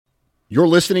You're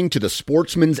listening to the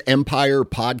Sportsman's Empire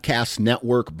Podcast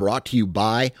Network, brought to you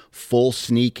by Full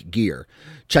Sneak Gear.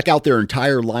 Check out their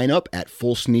entire lineup at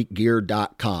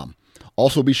fullsneakgear.com.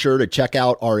 Also be sure to check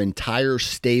out our entire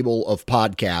stable of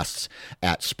podcasts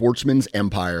at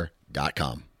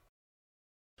sportsmansempire.com.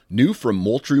 New from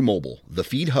Moultrie Mobile, the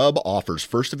Feed Hub offers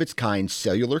first-of-its-kind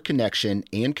cellular connection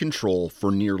and control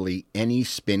for nearly any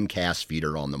spin cast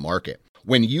feeder on the market.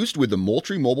 When used with the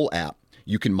Moultrie Mobile app,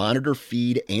 you can monitor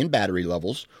feed and battery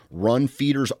levels, run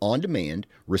feeders on demand,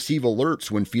 receive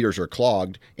alerts when feeders are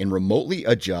clogged, and remotely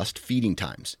adjust feeding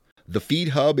times. The Feed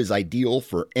Hub is ideal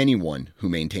for anyone who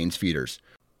maintains feeders.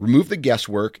 Remove the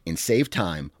guesswork and save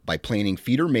time by planning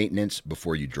feeder maintenance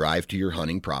before you drive to your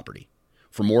hunting property.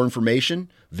 For more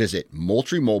information, visit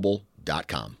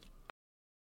MoultrieMobile.com.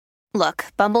 Look,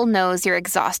 Bumble knows you're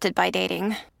exhausted by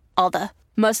dating. All the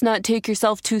must not take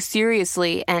yourself too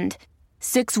seriously and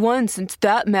 6'1" since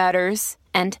that matters.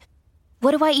 And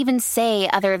what do I even say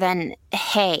other than,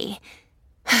 hey?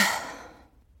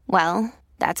 Well,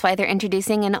 that's why they're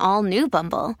introducing an all-new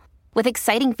Bumble, with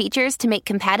exciting features to make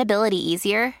compatibility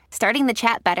easier, starting the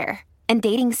chat better, and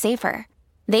dating safer.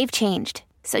 They've changed,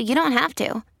 so you don't have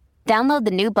to. Download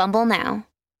the new Bumble now.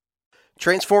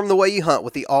 Transform the way you hunt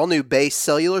with the all-new base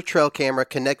cellular trail camera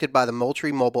connected by the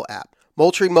Moultrie Mobile app.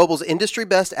 Moultrie Mobile's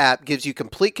industry-best app gives you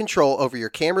complete control over your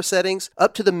camera settings,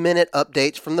 up-to-the-minute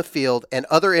updates from the field, and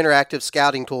other interactive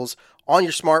scouting tools on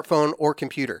your smartphone or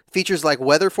computer. Features like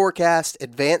weather forecast,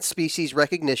 advanced species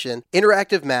recognition,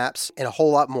 interactive maps, and a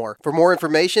whole lot more. For more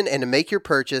information and to make your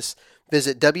purchase,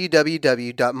 visit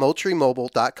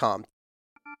www.moultriemobile.com.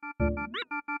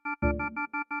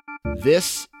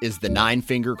 This is the Nine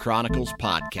Finger Chronicles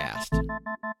podcast,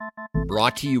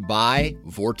 brought to you by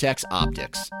Vortex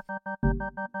Optics.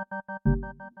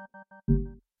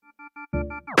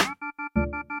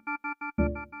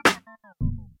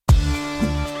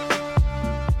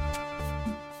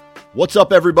 What's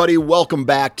up, everybody? Welcome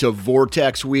back to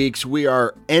Vortex Weeks. We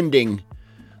are ending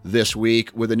this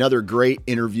week with another great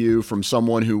interview from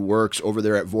someone who works over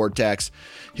there at Vortex.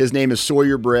 His name is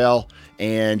Sawyer Braille,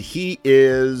 and he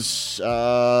is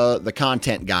the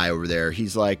content guy over there.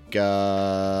 He's like,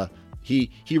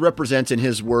 he represents, in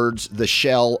his words, the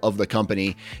shell of the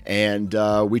company. And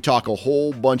we talk a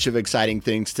whole bunch of exciting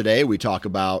things today. We talk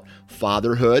about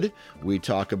fatherhood. We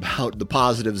talk about the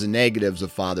positives and negatives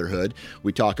of fatherhood.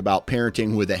 We talk about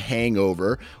parenting with a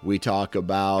hangover. We talk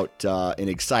about an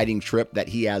exciting trip that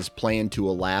he has planned to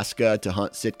Alaska to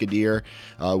hunt Sitka deer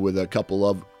with a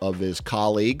couple of his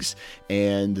colleagues.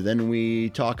 And then we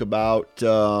talk about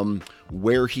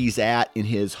where he's at in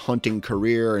his hunting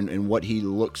career and what he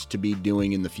looks to be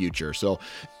doing in the future. So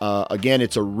again,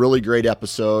 it's a really great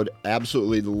episode.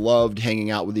 Absolutely loved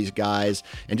hanging out with these guys.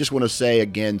 And just want to say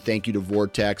again, thank you to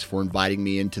Vortex for inviting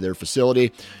me into their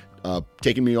facility,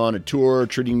 taking me on a tour,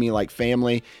 treating me like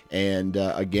family, and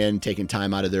again, taking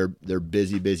time out of their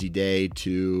busy day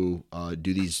to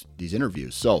do these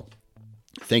interviews. So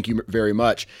thank you very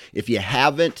much. If you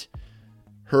haven't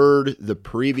heard the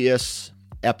previous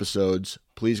episodes,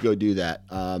 please go do that.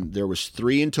 There was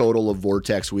 3 in total of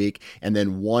Vortex Week, and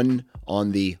then 1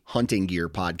 on the Hunting Gear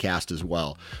podcast as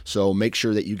well. So make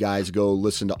sure that you guys go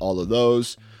listen to all of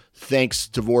those. Thanks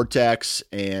to Vortex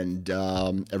and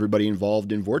everybody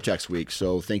involved in Vortex Week.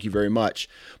 So thank you very much.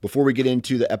 Before we get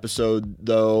into the episode,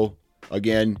 though,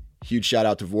 again, huge shout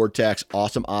out to Vortex.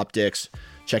 Awesome optics.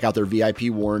 Check out their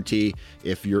VIP warranty.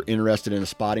 If you're interested in a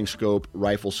spotting scope,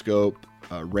 rifle scope,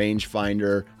 range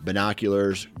finder,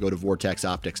 binoculars, go to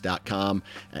vortexoptics.com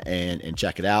and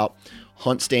check it out.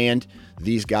 Hunt Stand,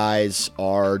 these guys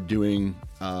are doing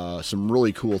some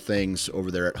really cool things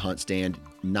over there at Hunt Stand,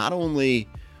 not only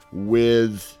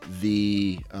with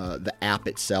the app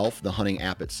itself, the hunting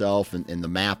app itself, and the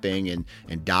mapping and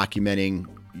documenting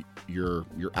your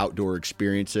outdoor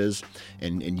experiences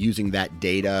and using that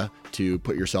data to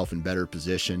put yourself in better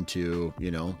position to,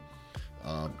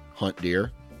 hunt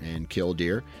deer and kill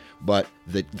deer. But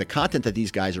the content that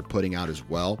these guys are putting out as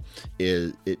well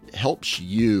is it helps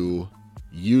you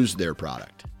use their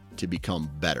product to become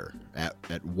better at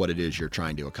what it is you're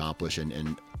trying to accomplish.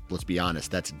 And let's be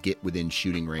honest, that's get within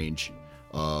shooting range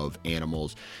of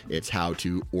animals. It's how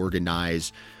to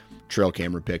organize trail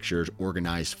camera pictures,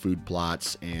 organize food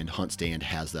plots, and Hunt Stand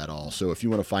has that all. So if you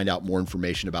want to find out more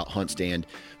information about Hunt Stand,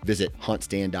 visit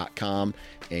huntstand.com.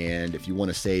 And if you want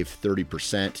to save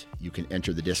 30%, you can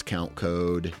enter the discount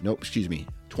code, 20%.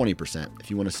 If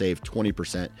you want to save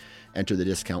 20%, enter the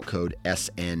discount code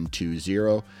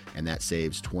SN20, and that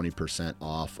saves 20%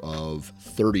 off of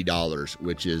 $30,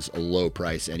 which is a low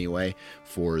price anyway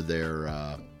for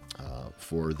their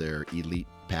for their Elite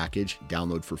package.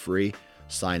 Download for free,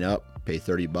 sign up, pay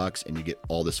 $30, and you get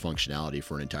all this functionality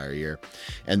for an entire year.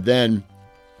 And then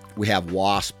we have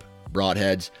Wasp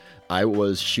broadheads. I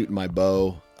was shooting my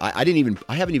bow. I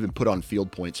haven't even put on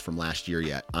field points from last year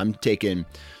yet. I'm taking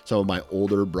some of my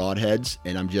older broadheads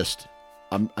and I'm just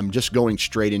going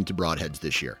straight into broadheads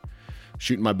this year.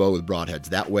 Shooting my bow with broadheads.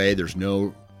 That way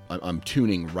I'm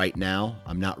tuning right now.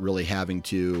 I'm not really having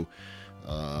to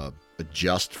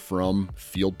adjust from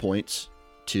field points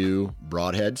to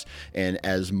broadheads. And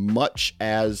as much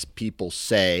as people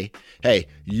say, hey,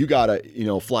 you gotta,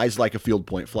 flies like a field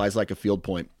point,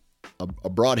 a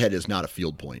broadhead is not a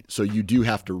field point. So you do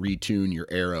have to retune your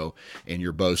arrow and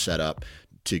your bow setup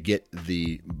to get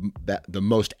the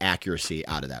most accuracy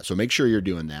out of that. So make sure you're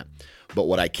doing that. But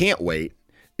what I can't wait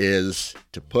is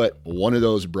to put one of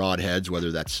those broadheads,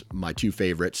 whether that's my two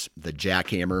favorites, the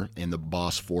Jackhammer and the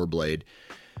Boss 4-blade,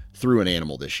 through an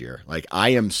animal this year. Like, I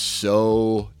am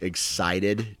so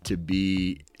excited to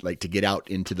get out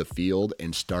into the field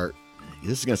and start,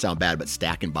 this is going to sound bad, but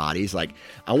stacking bodies. Like,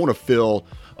 I want to fill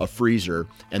a freezer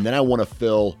and then I want to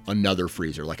fill another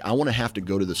freezer. Like, I want to have to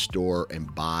go to the store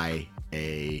and buy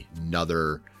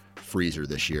another freezer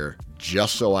this year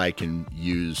just so I can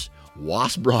use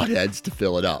Wasp broadheads to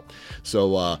fill it up.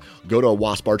 So go to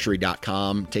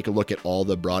wasparchery.com, take a look at all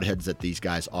the broadheads that these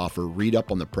guys offer, read up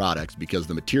on the products, because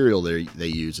the material they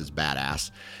use is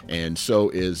badass, and so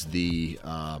is the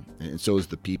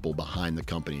people behind the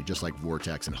company, just like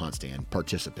Vortex and HuntStand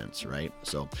participants, right?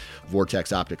 So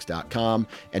vortexoptics.com,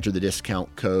 enter the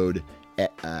discount code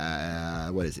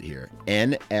what is it here?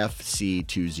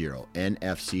 NFC20,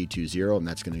 NFC20, and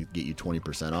that's going to get you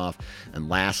 20% off. And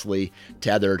lastly,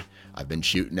 Tethered. I've been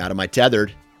shooting out of my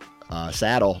Tethered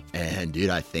saddle, and dude,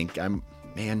 I think I'm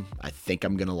going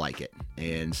to like it.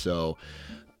 And so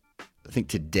I think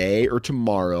today or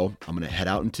tomorrow, I'm going to head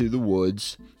out into the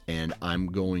woods and I'm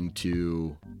going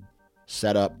to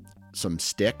set up some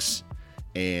sticks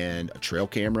and a trail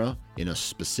camera in a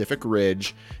specific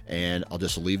ridge, and I'll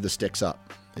just leave the sticks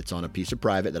up. It's on a piece of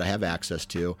private that I have access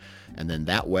to, and then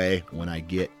that way, when I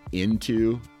get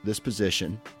into this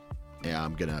position,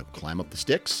 I'm gonna climb up the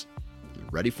sticks,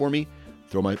 ready for me,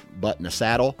 throw my butt in a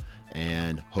saddle,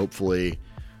 and hopefully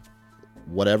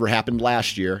whatever happened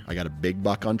last year, I got a big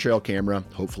buck on trail camera.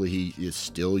 Hopefully he is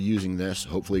still using this.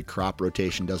 Hopefully crop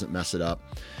rotation doesn't mess it up.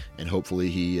 And hopefully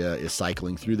he is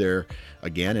cycling through there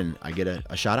again, and I get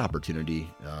a shot opportunity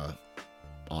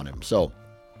on him. So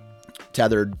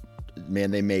Tethered,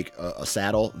 man, they make a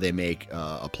saddle, they make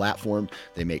a platform,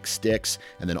 they make sticks,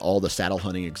 and then all the saddle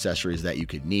hunting accessories that you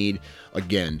could need.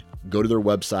 Again, go to their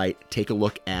website, take a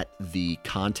look at the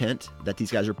content that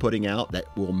these guys are putting out that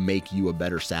will make you a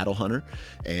better saddle hunter,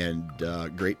 and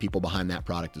great people behind that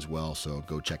product as well. So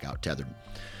go check out Tethered.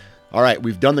 All right,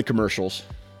 we've done the commercials.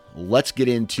 Let's get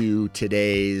into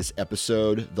today's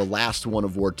episode, the last one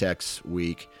of Vortex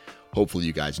Week. Hopefully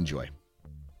you guys enjoy.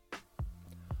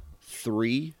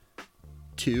 3,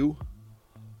 2,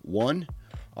 1.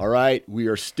 All right, we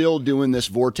are still doing this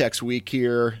Vortex Week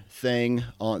here thing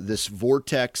on this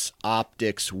Vortex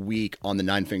Optics Week on the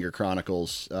Nine Finger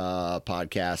Chronicles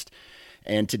podcast.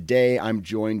 And today I'm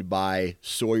joined by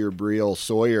Sawyer Breel.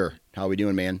 Sawyer, how are we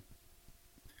doing, man?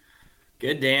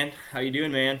 Good, Dan. How you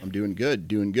doing, man? I'm doing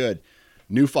good,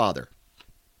 New father.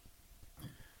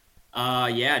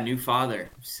 Yeah, new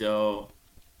father. So,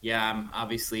 yeah, I'm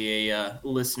obviously a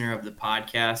listener of the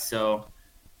podcast. So,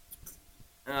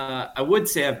 I would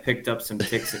say I've picked up some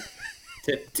tips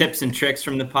and tricks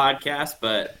from the podcast,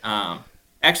 but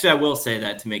actually, I will say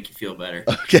that to make you feel better.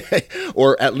 Okay,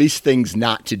 or at least things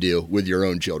not to do with your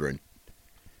own children.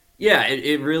 Yeah,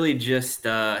 it really just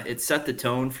it set the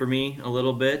tone for me a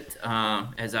little bit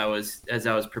as I was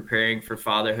preparing for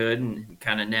fatherhood and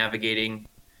kind of navigating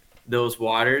those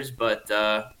waters. But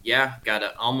yeah,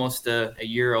 got almost a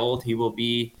year old. He will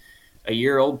be a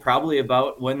year old probably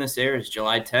about when this airs,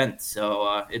 July 10th.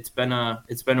 So it's been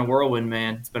a whirlwind,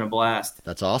 man. It's been a blast.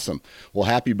 That's awesome. Well,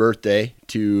 happy birthday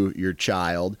to your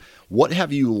child. What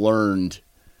have you learned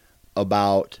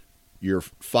about your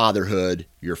fatherhood,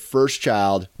 your first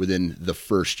child, within the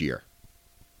first year?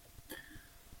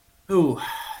 Ooh,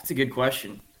 that's a good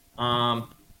question. Well,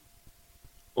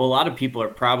 a lot of people are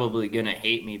probably going to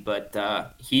hate me,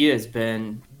 but he has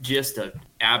been just an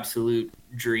absolute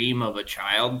dream of a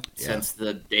child since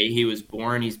the day he was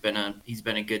born. He's been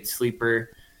a good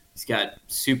sleeper. He's got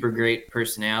super great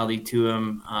personality to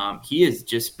him. He has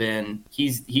just been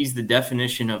he's the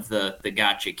definition of the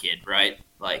gotcha kid, right?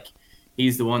 Like,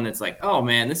 he's the one that's like, oh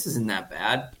man, this isn't that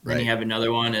bad. Then you have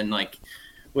another one, and like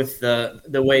with the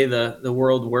way the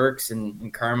world works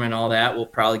and karma and all that, we'll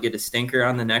probably get a stinker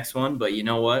on the next one. But you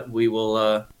know what?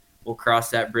 We'll cross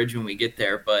that bridge when we get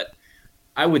there. But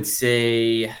I would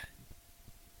say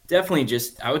definitely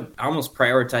I would almost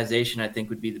prioritization, I think,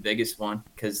 would be the biggest one.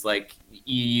 Because like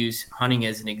you use hunting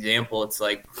as an example, it's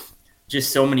like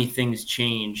just so many things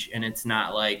change, and it's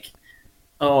not like,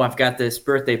 oh, I've got this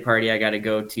birthday party I got to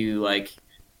go to. Like,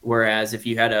 whereas if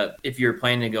you're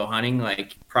planning to go hunting,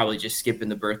 like probably just skipping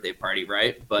the birthday party,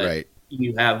 right? But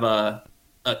you have a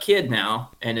kid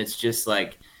now, and it's just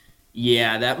like,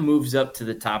 yeah, that moves up to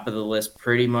the top of the list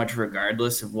pretty much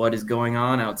regardless of what is going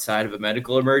on outside of a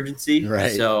medical emergency.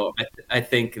 Right. So I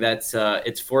think that's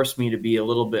it's forced me to be a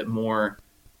little bit more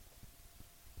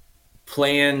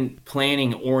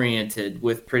planning oriented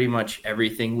with pretty much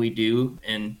everything we do.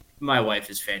 And my wife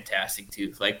is fantastic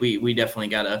too. Like we definitely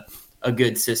got a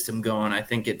good system going. I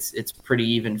think it's pretty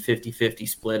even 50-50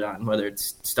 split on whether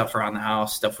it's stuff around the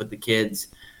house, stuff with the kids.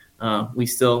 We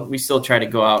still try to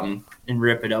go out and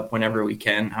rip it up whenever we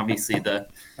can. Obviously the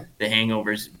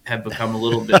hangovers have become a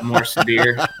little bit more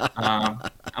severe.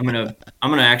 I'm gonna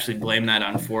actually blame that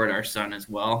on Ford, our son, as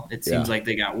well. It seems like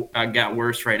they got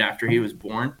worse right after he was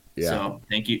born. Yeah. So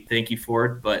thank you,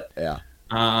 Ford. But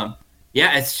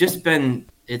it's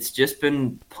just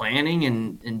been planning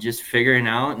and just figuring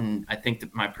out. And I think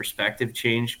that my perspective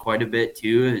changed quite a bit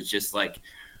too. It's just like,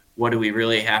 what do we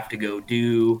really have to go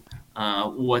do?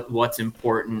 What's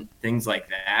important, things like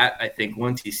that. I think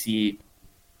once you see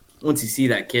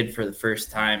that kid for the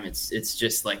first time, it's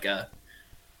just like a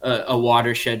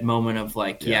watershed moment of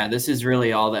like, this is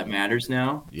really all that matters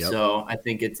now. Yep. So I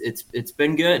think it's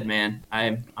been good, man.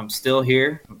 I'm still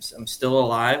here. I'm still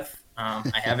alive. I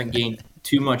haven't gained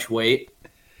too much weight.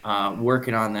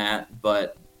 Working on that,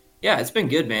 but yeah, it's been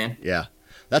good, man. Yeah.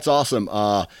 That's awesome.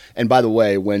 And by the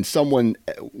way,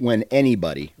 when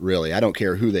anybody really, I don't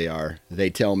care who they are, they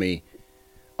tell me,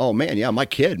 oh man, yeah, my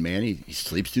kid, man, he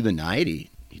sleeps through the night. He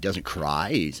doesn't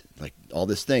cry. He's like all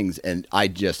these things. And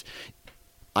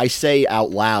I say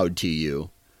out loud to you,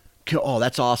 oh,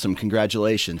 that's awesome.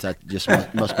 Congratulations. That just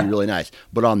must be really nice.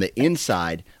 But on the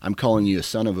inside, I'm calling you a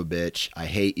son of a bitch. I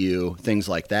hate you, things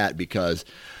like that, because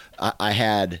I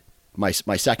had my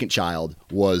second child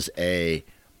was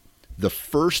the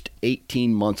first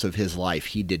 18 months of his life,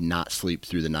 he did not sleep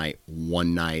through the night.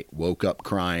 One night, woke up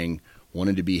crying,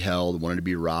 wanted to be held, wanted to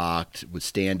be rocked, would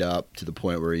stand up to the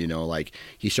point where, like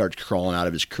he starts crawling out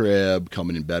of his crib,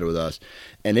 coming in bed with us.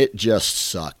 And it just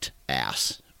sucked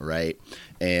ass, right?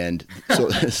 And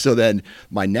so then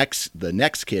the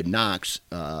next kid, Knox,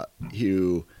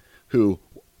 who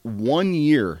 1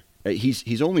 year,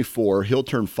 he's only 4, he'll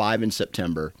turn 5 in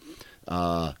September.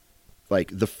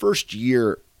 Like the first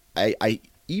year, I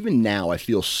even now I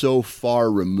feel so far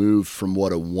removed from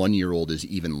what a 1-year-old is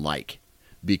even like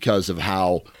because of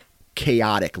how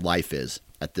chaotic life is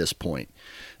at this point.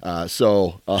 The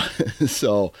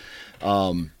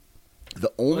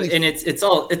only and it's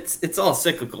all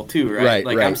cyclical too, right?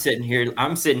 Like right. I'm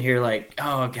sitting here like,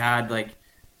 oh God, like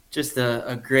just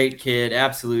a great kid,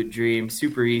 absolute dream,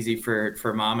 super easy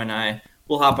for mom and I.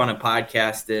 We'll hop on a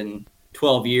podcast in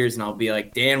 12 years and I'll be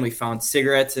like, Dan, we found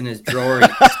cigarettes in his drawer.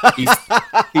 He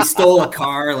stole a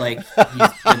car. Like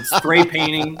he's been spray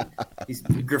painting. He's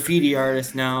a graffiti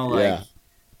artist now. Like,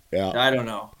 I don't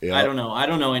know. Yeah. I don't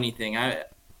know anything.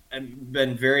 I've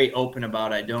been very open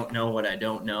about, I don't know what I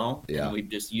don't know. Yeah. And we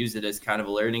just use it as kind of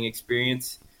a learning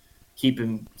experience. Keep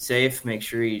him safe. Make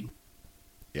sure he,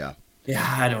 Yeah,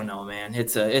 I don't know, man.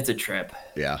 It's a trip.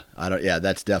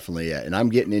 That's definitely it. And I'm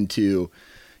getting into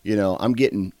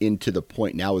the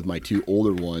point now with my 2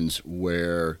 older ones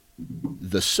where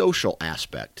the social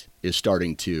aspect is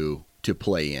starting to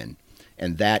play in.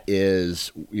 And that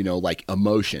is, like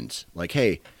emotions. Like,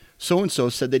 hey, so-and-so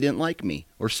said they didn't like me,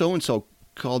 or so-and-so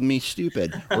called me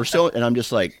stupid, and I'm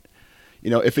just like,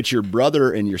 if it's your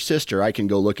brother and your sister, I can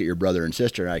go look at your brother and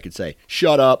sister and I could say,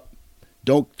 shut up.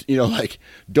 Don't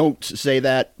say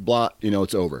that, blah,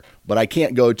 it's over. But I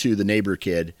can't go to the neighbor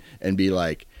kid and be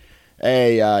like,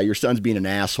 hey, your son's being an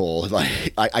asshole.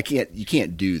 Like, you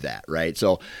can't do that, right?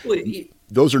 So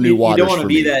those are new waters for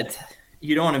me.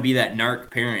 You don't want to be that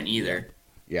narc parent either.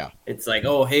 Yeah. It's like,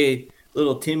 oh, hey,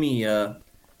 little Timmy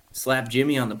slapped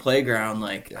Jimmy on the playground.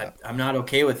 Like, I'm not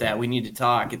okay with that. We need to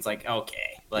talk. It's like,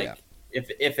 okay. Like,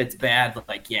 if it's bad,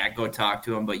 like, go talk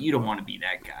to him. But you don't want to be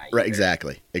that guy either. Right,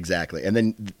 exactly. And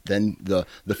then the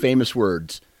famous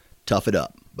words, tough it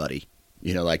up, buddy.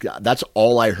 Like, that's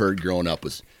all I heard growing up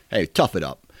was, hey, tough it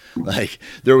up. Like,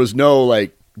 there was no,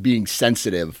 like, being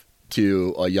sensitive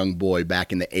to a young boy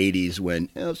back in the 80s when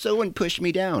someone pushed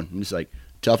me down. I'm just like,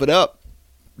 tough it up.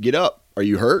 Get up. Are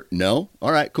you hurt? No.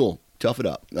 All right, cool. Tough it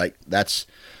up. Like that's.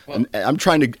 I'm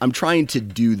trying to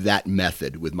do that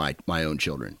method with my own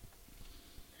children.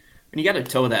 And you got to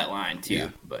toe that line too. Yeah.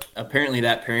 But apparently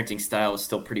that parenting style is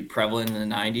still pretty prevalent in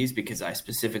the 90s because I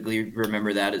specifically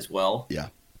remember that as well. Yeah.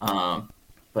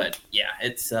 But yeah,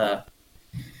 it's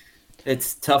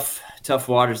tough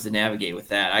waters to navigate with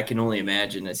that. I can only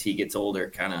imagine as he gets older,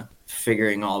 kind of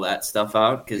figuring all that stuff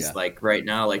out. Because like right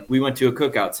now, like we went to a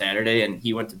cookout Saturday and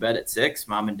he went to bed at 6.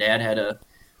 Mom and Dad had a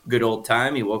good old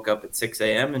time. He woke up at 6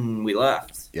 a.m. and we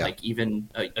left. Yeah. Like even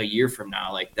a year from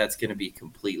now, like that's going to be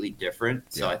completely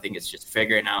different. So I think it's just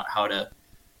figuring out how to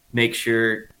make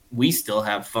sure we still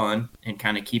have fun and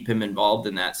kind of keep him involved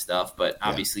in that stuff. But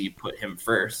obviously you put him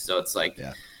first. So it's like,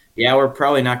 we're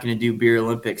probably not going to do Beer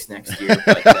Olympics next year,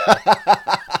 but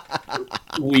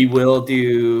we will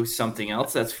do something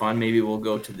else that's fun. Maybe we'll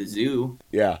go to the zoo.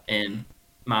 Yeah. And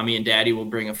mommy and daddy will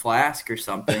bring a flask or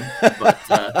something. But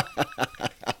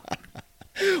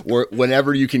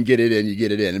whenever you can get it in, you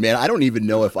get it in. And man, I don't even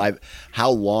know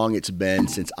how long it's been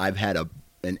since I've had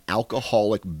an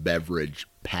alcoholic beverage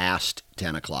past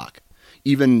 10 o'clock.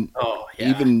 Even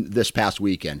this past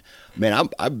weekend, man,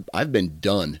 I've been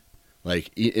done,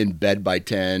 like in bed by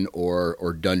 10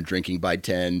 or done drinking by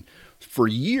 10 for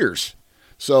years.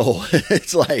 So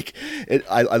it's like,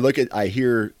 I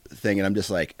hear thing and I'm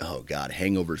just like, oh God,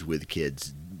 hangovers with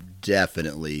kids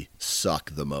definitely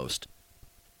suck the most.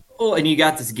 Oh, and you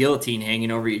got this guillotine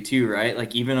hanging over you too, right?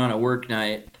 Like even on a work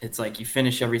night, it's like you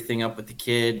finish everything up with the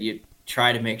kid. You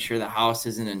try to make sure the house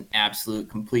isn't an absolute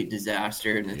complete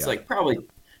disaster. And it's like probably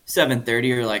 7:30.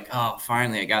 You're like, oh,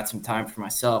 finally I got some time for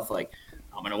myself. Like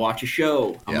I'm going to watch a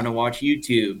show. I'm going to watch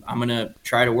YouTube. I'm going to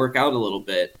try to work out a little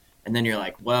bit. And then you're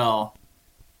like, well,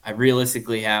 I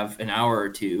realistically have an hour or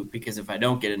two because if I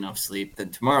don't get enough sleep, then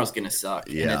tomorrow's going to suck.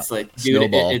 Yeah. And it's like, dude,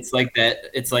 it's like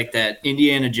that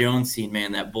Indiana Jones scene,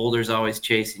 man. That boulder's always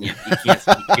chasing you.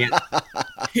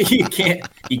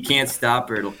 You can't stop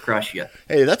or it'll crush you.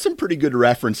 Hey, that's some pretty good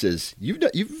references. You've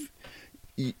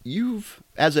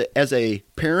as a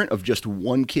parent of just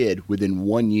one kid within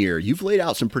 1 year, you've laid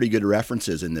out some pretty good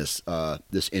references in this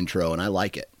intro, and I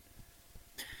like it.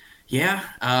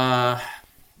 Yeah.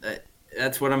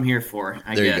 That's what I'm here for.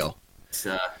 I guess. You go.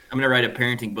 I'm gonna write a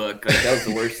parenting book. Like that was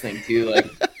the worst thing too. Like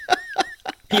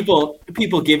people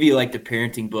give you like the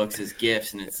parenting books as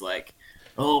gifts, and it's like,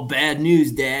 oh, bad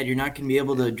news, Dad. You're not gonna be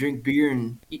able to drink beer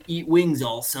and eat wings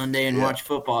all Sunday and watch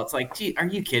football. It's like, gee, are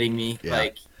you kidding me? Yeah.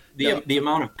 Like the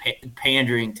amount of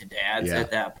pandering to dads at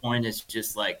that point is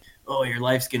just like, oh, your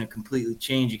life's gonna completely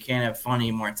change. You can't have fun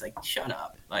anymore. It's like, shut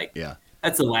up. Like,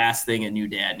 that's the last thing a new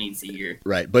dad needs to hear.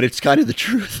 Right, but it's kind of the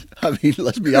truth. I mean,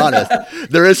 let's be honest.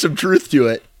 There is some truth to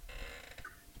it.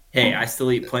 Hey, I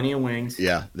still eat plenty of wings.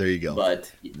 Yeah, there you go.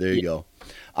 But there you go.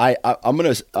 I'm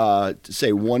going to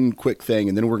say one quick thing,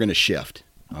 and then we're going to shift,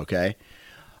 okay?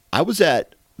 I was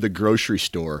at the grocery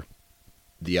store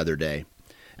the other day,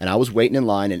 and I was waiting in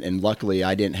line, and luckily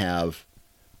I didn't have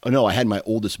 – oh, no, I had my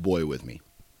oldest boy with me.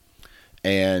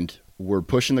 And we're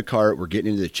pushing the cart. We're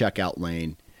getting into the checkout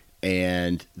lane.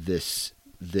 And this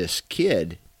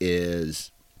kid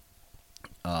is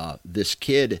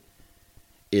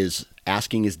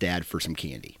asking his dad for some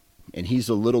candy, and he's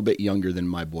a little bit younger than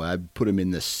my boy. I put him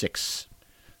in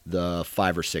the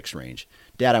 5 or 6 range.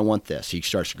 Dad, I want this. He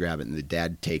starts to grab it, and the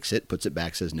dad takes it, puts it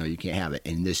back, says, no, you can't have it.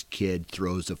 And this kid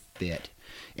throws a fit,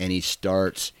 and he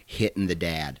starts hitting the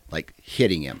dad, like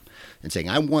hitting him and saying,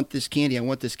 I want this candy. I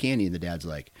want this candy. And the dad's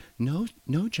like, no,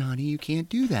 Johnny, you can't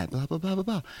do that, blah, blah, blah, blah,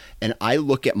 blah. And I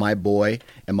look at my boy,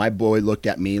 and my boy looked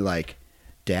at me like,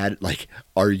 Dad, like,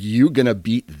 are you going to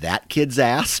beat that kid's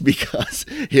ass because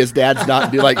his dad's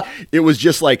not like, it was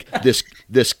just like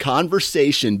this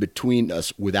conversation between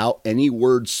us without any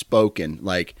words spoken.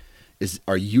 Like,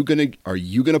 are you going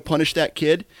to punish that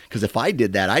kid? Because if I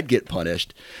did that, I'd get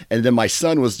punished. And then my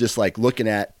son was just like looking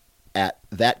at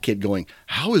that kid going,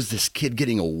 how is this kid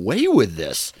getting away with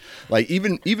this? Like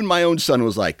even my own son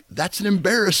was like, that's an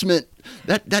embarrassment.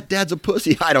 That dad's a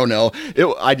pussy. I don't know.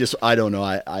 I don't know.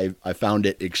 I found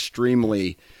it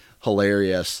extremely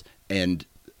hilarious. And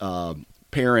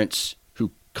parents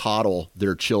who coddle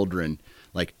their children,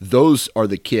 like those are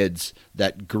the kids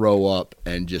that grow up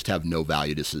and just have no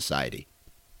value to society.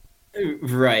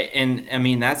 Right. And I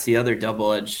mean, that's the other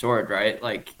double-edged sword, right?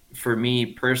 Like for me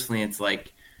personally, it's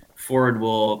like,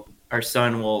 our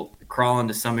son will crawl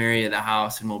into some area of the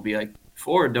house and we'll be like,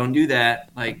 Ford, don't do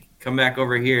that. Like, come back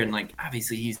over here. And like,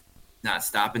 obviously he's not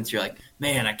stopping. So you're like,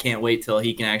 man, I can't wait till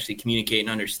he can actually communicate and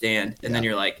understand. And then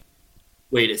you're like,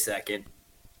 wait a second.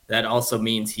 that also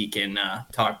means he can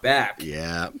talk back.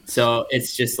 Yeah. So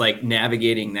it's just like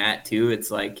navigating that too.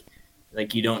 It's like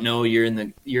you don't know you're in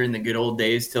the good old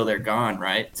days till they're gone,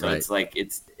 right? So It's like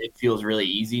it feels really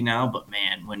easy now, but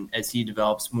man, as he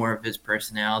develops more of his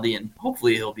personality, and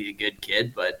hopefully he'll be a good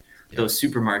kid, but those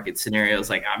supermarket scenarios,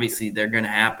 like obviously they're going to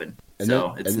happen. And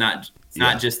so it's not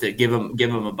just to give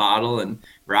him a bottle and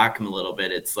rock him a little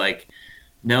bit. It's like,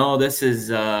 no, this is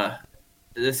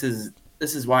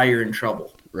why you're in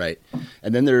trouble. Right.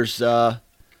 And then there's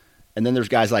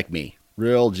guys like me,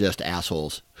 real just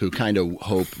assholes who kind of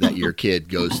hope that your kid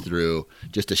goes through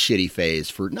just a shitty phase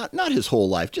for not his whole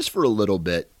life, just for a little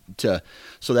bit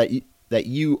so that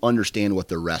you understand what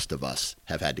the rest of us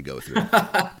have had to go through.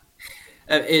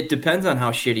 It depends on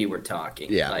how shitty we're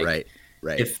talking. Yeah. Like,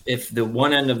 right. If the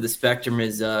one end of the spectrum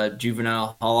is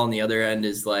juvenile hall and the other end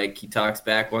is like he talks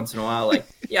back once in a while, like,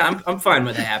 yeah, I'm fine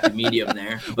with a happy medium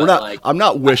there. But I'm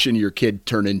not wishing your kid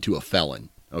turn into a felon.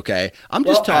 Okay. I'm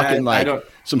just talking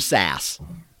some sass.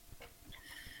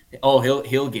 Oh,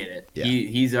 he'll get it. Yeah.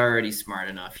 He's already smart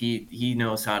enough. He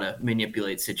knows how to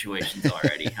manipulate situations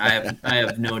already. I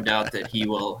have no doubt that he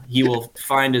will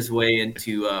find his way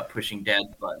into pushing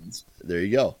dad's buttons. There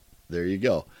you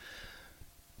go.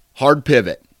 Hard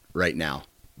pivot right now.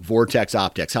 Vortex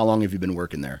Optics. How long have you been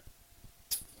working there?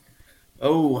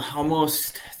 Oh,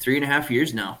 almost 3.5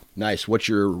 years now. Nice. What's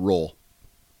your role?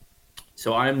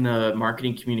 So I'm the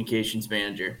marketing communications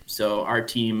manager. So our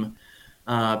team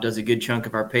does a good chunk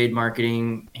of our paid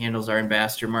marketing, handles our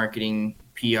ambassador marketing,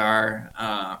 PR,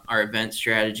 our event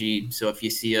strategy. So if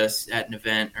you see us at an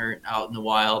event or out in the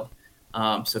wild,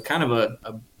 so kind of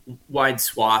a wide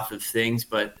swath of things,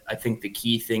 but I think the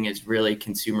key thing is really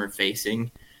consumer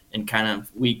facing, and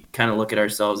we look at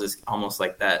ourselves as almost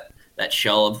like that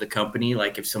shell of the company.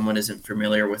 Like if someone isn't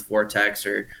familiar with Vortex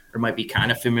or might be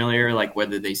kind of familiar, like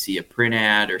whether they see a print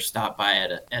ad or stop by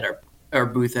at our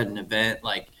booth at an event,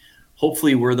 like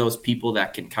hopefully we're those people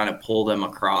that can kind of pull them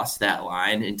across that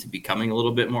line into becoming a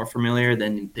little bit more familiar.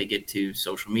 Then they get to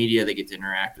social media, they get to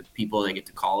interact with people, they get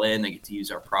to call in, they get to use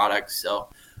our products. So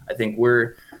I think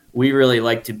we really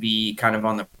like to be kind of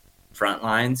on the front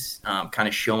lines, kind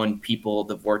of showing people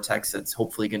the Vortex that's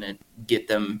hopefully going to get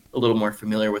them a little more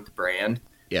familiar with the brand.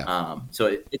 Yeah.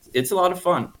 So it's a lot of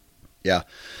fun. Yeah.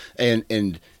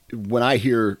 And when I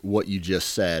hear what you just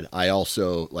said, I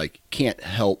also can't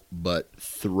help but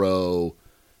throw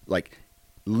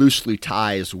loosely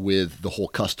ties with the whole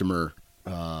customer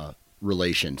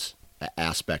relations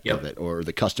aspect of it, or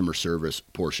the customer service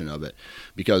portion of it,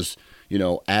 because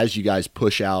as you guys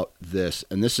push out this,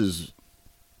 and this is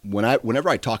whenever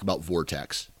I talk about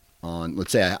Vortex on,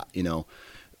 let's say,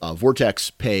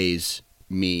 Vortex pays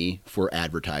me for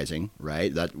advertising,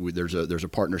 right? That there's a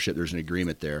partnership, there's an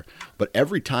agreement there. But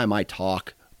every time I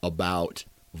talk about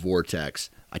Vortex,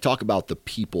 I talk about the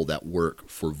people that work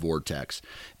for Vortex,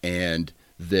 and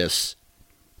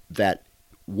that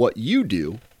what you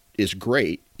do is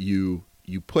great. You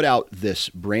put out this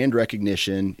brand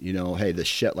recognition, hey, the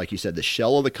shell, like you said, the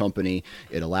shell of the company,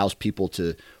 it allows people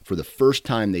to, for the first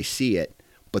time they see it,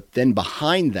 but then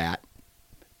behind that,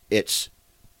 it's,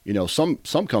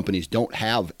 some companies don't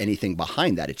have anything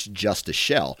behind that. It's just a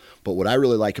shell. But what I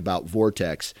really like about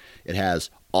Vortex, it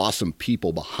has awesome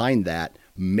people behind that,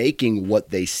 making what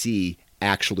they see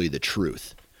actually the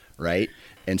truth, right?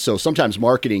 And so sometimes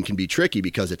marketing can be tricky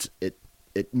because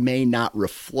it may not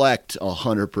reflect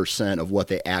 100% of what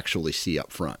they actually see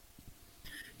up front.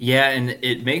 Yeah, and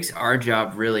it makes our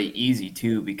job really easy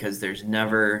too, because there's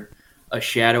never a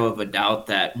shadow of a doubt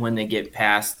that when they get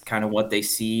past kind of what they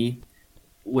see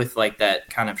with that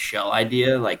kind of shell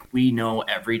idea, we know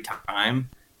every time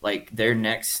their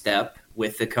next step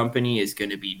with the company is going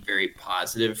to be very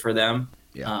positive for them.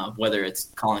 Yeah. Whether it's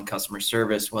calling customer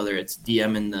service, whether it's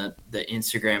DMing the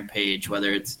Instagram page,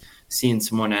 whether it's seeing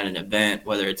someone at an event,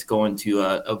 whether it's going to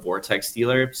a Vortex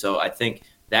dealer. So I think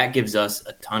that gives us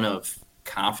a ton of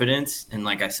confidence. And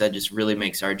like I said, just really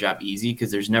makes our job easy,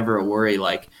 because there's never a worry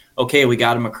okay, we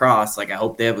got them across. I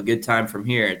hope they have a good time from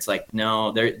here. It's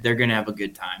no, they're going to have a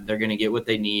good time. They're going to get what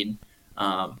they need.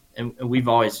 And we've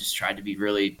always just tried to be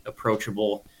really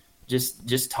approachable,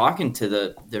 just talking to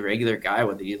the regular guy,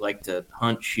 whether you like to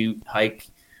hunt, shoot, hike,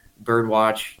 bird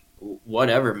watch,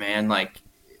 whatever, man.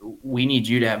 We need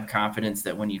you to have confidence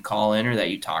that when you call in or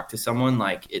that you talk to someone,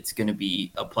 it's going to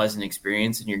be a pleasant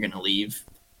experience and you're going to leave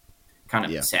kind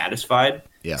of satisfied.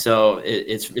 Yeah. So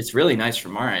it's really nice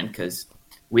from our end, because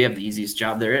we have the easiest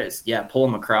job there is. Yeah. Pull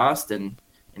them across and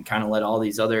kind of let all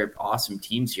these other awesome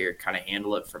teams here kind of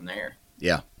handle it from there.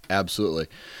 Yeah, absolutely.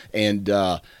 And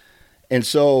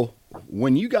so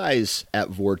When you guys at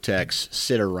Vortex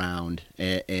sit around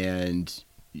and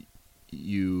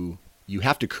you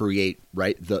have to create,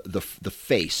 right, the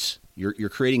face. You're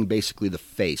creating basically the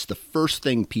face. The first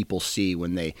thing people see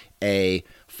when they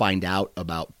find out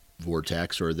about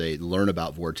Vortex, or they learn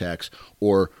about Vortex,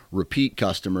 or repeat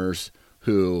customers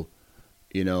who,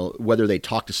 whether they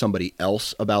talk to somebody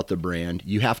else about the brand,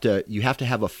 you have to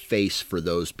have a face for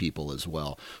those people as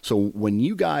well. So when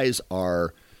you guys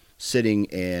are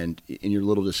sitting and in your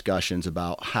little discussions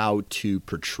about how to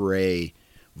portray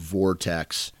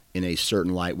Vortex in a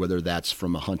certain light, whether that's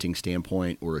from a hunting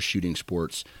standpoint or a shooting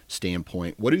sports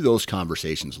standpoint, what do those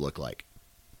conversations look like?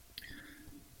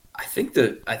 I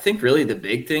think really the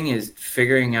big thing is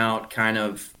figuring out kind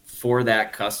of for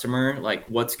that customer, like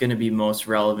what's going to be most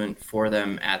relevant for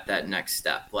them at that next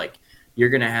step. Like you're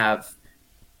going to have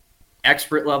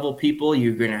expert level people,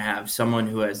 you're going to have someone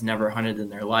who has never hunted in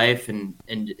their life and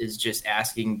is just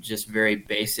asking just very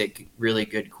basic, really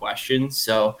good questions.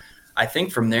 So I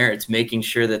think from there, it's making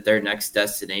sure that their next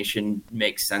destination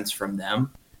makes sense from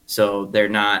them. So they're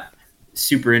not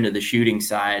super into the shooting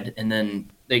side, and then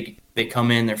they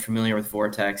come in, they're familiar with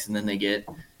Vortex, and then they get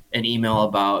an email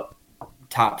about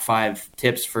top 5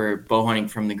 tips for bow hunting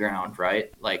from the ground,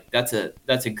 right? Like that's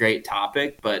a great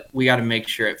topic, but we got to make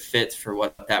sure it fits for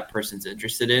what that person's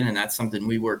interested in. And that's something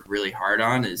we work really hard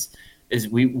on is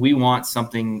we want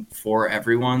something for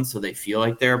everyone so they feel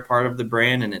like they're a part of the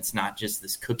brand, and it's not just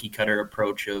this cookie cutter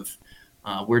approach of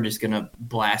we're just going to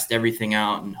blast everything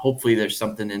out and hopefully there's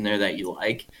something in there that you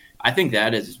like. I think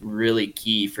that is really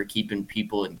key for keeping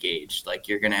people engaged. Like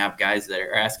you're going to have guys that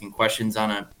are asking questions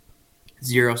on a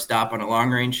zero stop on a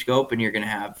long range scope, and you're going to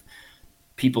have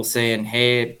people saying,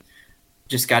 hey,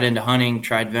 just got into hunting,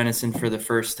 tried venison for the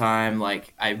first time.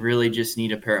 Like, I really just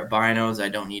need a pair of binos. I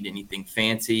don't need anything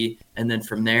fancy. And then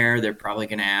from there, they're probably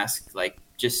going to ask like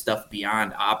just stuff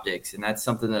beyond optics. And that's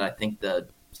something that I think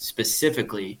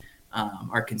specifically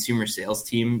our consumer sales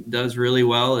team does really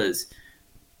well is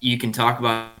you can talk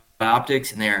about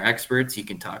optics and they are experts. You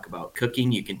can talk about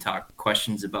cooking. You can talk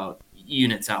questions about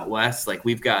units out west. Like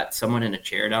we've got someone in a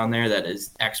chair down there that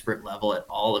is expert level at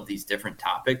all of these different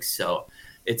topics. So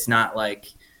it's not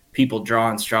like people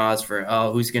drawing straws for,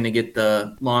 who's going to get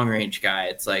the long range guy.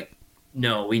 It's like,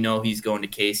 no, we know he's going to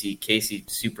Casey. Casey's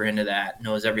super into that,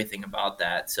 knows everything about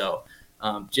that. So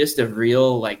just a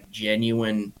real like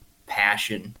genuine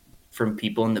passion from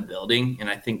people in the building. And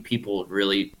I think people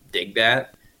really dig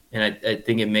that. And I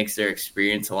think it makes their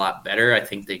experience a lot better. I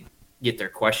think they get their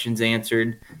questions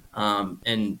answered.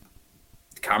 And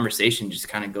conversation just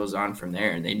kind of goes on from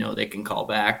there, and they know they can call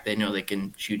back, they know they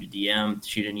can shoot a DM,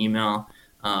 shoot an email,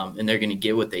 and they're going to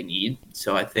get what they need.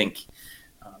 So I think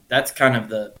that's kind of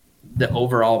the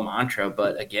overall mantra.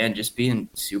 But again, just being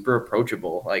super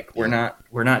approachable. Like we're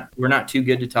not too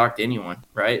good to talk to anyone,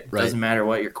 right? It doesn't matter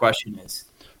what your question is.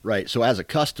 Right. So as a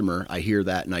customer, I hear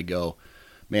that and I go,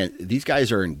 man, these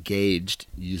guys are engaged,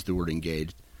 use the word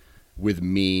engaged, with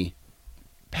me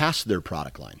past their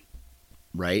product line.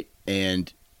 Right.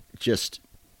 And just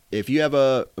if you have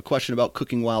a question about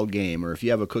cooking wild game, or if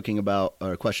you have a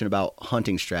question about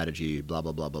hunting strategy, blah,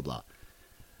 blah, blah, blah, blah,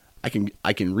 I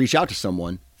can reach out to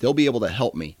someone. They'll be able to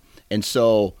help me. And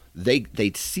so they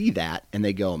see that and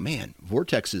they go, man,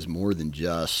 Vortex is more than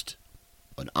just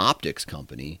an optics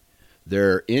company.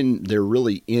 They're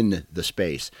really in the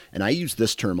space. And I use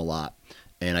this term a lot,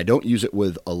 and I don't use it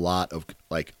with a lot of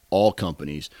like all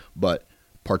companies, but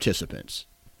participants.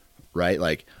 Right?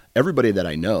 Like everybody that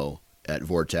I know at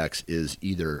Vortex is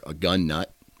either a gun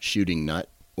nut, shooting nut,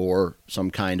 or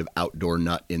some kind of outdoor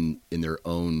nut in their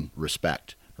own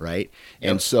respect. Right?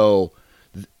 Yep. And so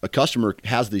a customer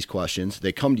has these questions,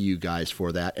 they come to you guys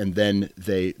for that, and then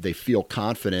they feel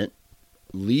confident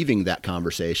leaving that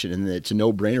conversation, and it's a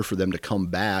no-brainer for them to come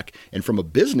back. And from a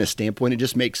business standpoint, it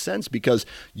just makes sense because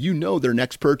their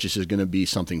next purchase is going to be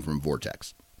something from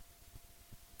Vortex.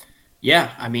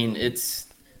 Yeah, I mean, it's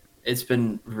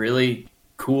been really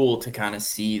cool to kind of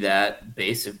see that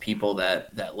base of people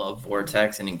that love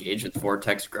Vortex and engage with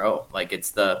Vortex grow. Like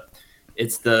it's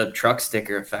the truck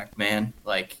sticker effect, man.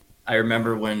 Like I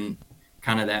remember when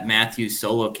kind of that Matthews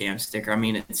solo cam sticker, I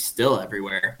mean, it's still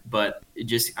everywhere, but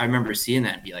I remember seeing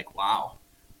that and be like, wow,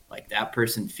 like that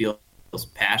person feels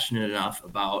passionate enough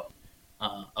about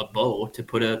a bow to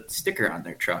put a sticker on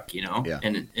their truck, Yeah.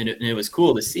 And it was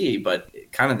cool to see, but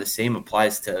kind of the same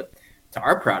applies to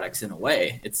our products in a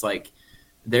way. It's like,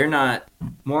 they're not,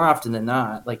 more often than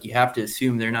not, like you have to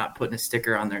assume they're not putting a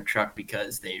sticker on their truck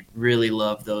because they really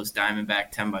love those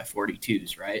Diamondback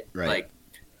 10x42s, right? Like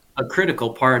a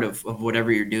critical part of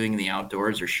whatever you're doing in the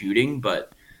outdoors or shooting,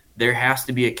 but there has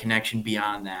to be a connection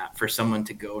beyond that for someone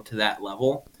to go to that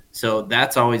level. So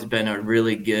that's always been a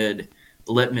really good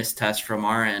litmus test from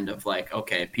our end of like,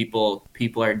 okay, people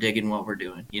are digging what we're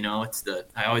doing. It's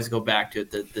I always go back to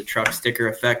it. The truck sticker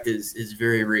effect is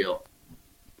very real.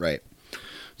 Right.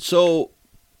 So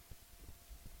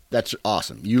that's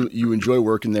awesome. You enjoy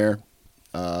working there.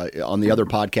 On the other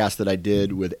podcast that I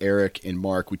did with Eric and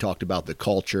Mark, we talked about the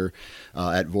culture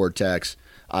at Vortex.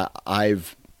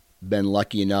 I've been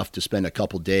lucky enough to spend a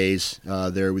couple days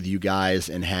there with you guys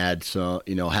and had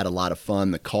a lot of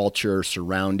fun. The culture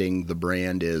surrounding the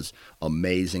brand is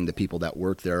amazing. The people that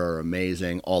work there are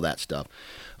amazing, all that stuff.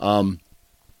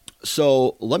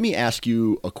 So let me ask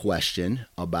you a question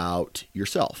about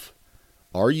yourself.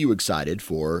 Are you excited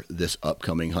for this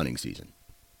upcoming hunting season?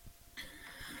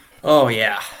 Oh,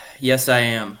 yeah. Yes, I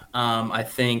am. I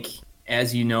think,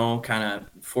 as you know, kind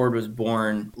of Ford was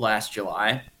born last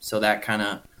July, so that kind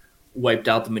of wiped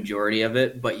out the majority of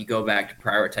it. But you go back to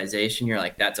prioritization, you're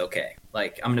like, that's okay.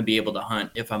 Like, I'm going to be able to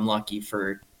hunt if I'm lucky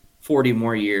for 40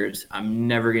 more years. I'm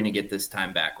never going to get this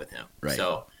time back with him. Right.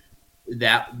 So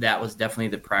that was definitely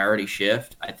the priority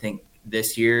shift. I think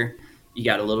this year you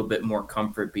got a little bit more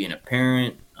comfort being a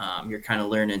parent. You're kind of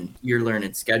learning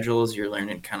schedules. You're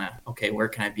learning kind of, okay, where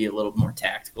can I be a little more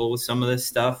tactical with some of this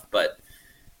stuff? But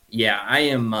yeah, I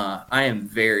am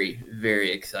very,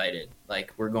 very excited.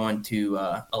 Like, we're going to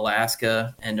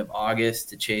Alaska end of August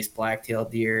to chase blacktail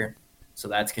deer. So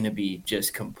that's going to be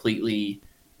just completely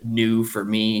new for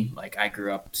me. Like, I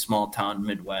grew up small town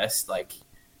Midwest. Like,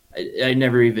 I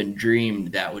never even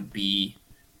dreamed that would be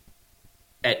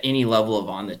at any level of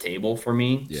on the table for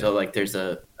me. Yeah. So like, there's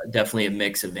definitely a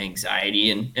mix of anxiety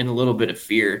and a little bit of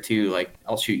fear too. Like,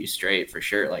 I'll shoot you straight for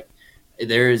sure. Like,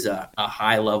 there is a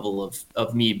high level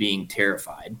of me being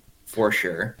terrified for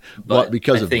sure. But what,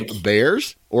 because of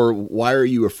bears, or why are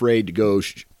you afraid to go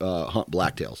hunt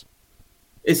blacktails?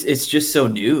 It's just so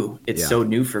new. It's so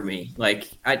new for me.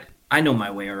 Like, I know my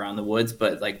way around the woods,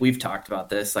 but like, we've talked about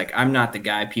this. Like, I'm not the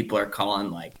guy people are calling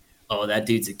like, oh, that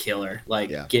dude's a killer.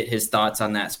 Like, get his thoughts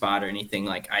on that spot or anything.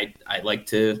 Like, I like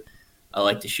to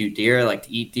shoot deer. I like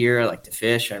to eat deer. I like to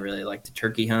fish. I really like to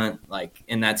turkey hunt. Like,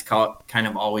 and that's kind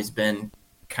of always been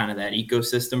kind of that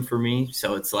ecosystem for me.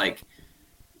 So it's like,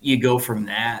 you go from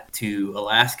that to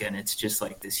Alaska and it's just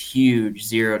like this huge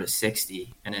 0 to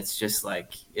 60. And it's just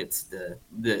like, it's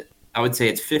I would say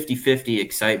it's 50-50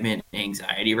 excitement and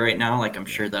anxiety right now. Like, I'm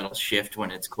sure that'll shift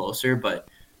when it's closer, but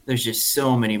there's just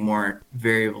so many more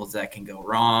variables that can go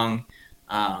wrong.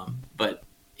 But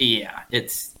yeah,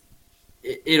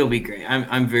 it'll be great.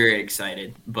 I'm very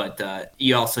excited, but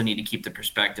you also need to keep the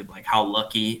perspective, like how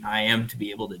lucky I am to be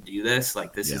able to do this.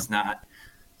 Like, this is not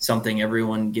something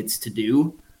everyone gets to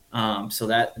do. So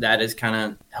that has kind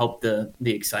of helped the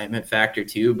excitement factor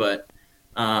too. But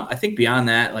I think beyond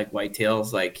that, like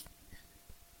whitetails, like,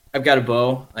 I've got a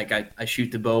bow. Like, I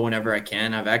shoot the bow whenever I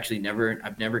can.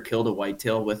 I've never killed a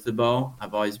whitetail with the bow.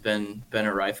 I've always been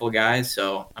a rifle guy.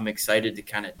 So I'm excited to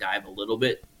kind of dive a little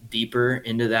bit deeper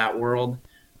into that world.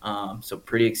 So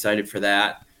pretty excited for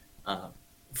that.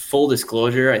 Full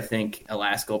disclosure, I think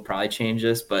Alaska will probably change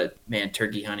this, but man,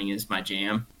 turkey hunting is my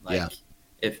jam. Like,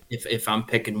 if I'm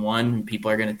picking one, people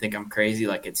are going to think I'm crazy.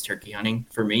 Like, it's turkey hunting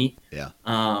for me. Yeah.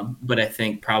 But I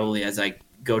think probably as I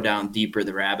go down deeper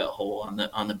the rabbit hole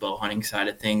on the bow hunting side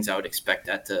of things, I would expect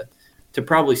that to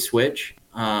probably switch,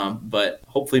 but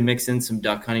hopefully mix in some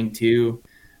duck hunting too.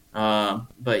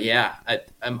 But yeah,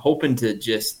 I'm hoping to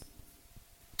just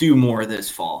do more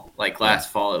this fall. Like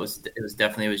last fall, it was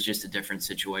just a different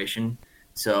situation.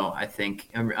 So I think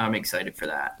I'm excited for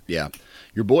that. Yeah.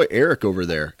 Your boy Eric over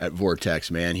there at Vortex,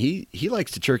 man, he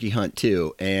likes to turkey hunt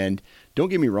too. And don't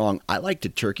get me wrong, I like to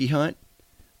turkey hunt,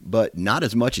 but not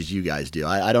as much as you guys do.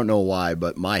 I don't know why,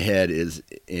 but my head is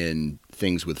in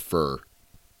things with fur.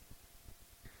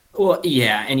 Well,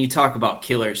 yeah, and you talk about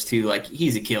killers too. Like,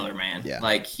 he's a killer, man. Yeah.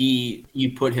 Like, you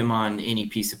put him on any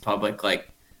piece of public, like,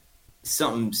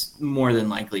 something's more than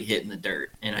likely hitting the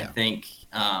dirt. And I think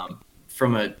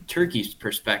from a turkey's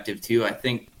perspective too, I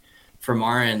think from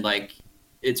our end, like,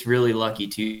 it's really lucky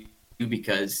too,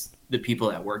 because the people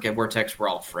that work at Vortex, we're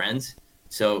all friends.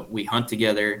 So we hunt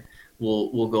together.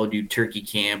 We'll go do turkey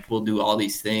camp. We'll do all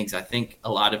these things. I think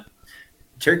a lot of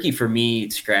turkey for me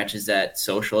scratches that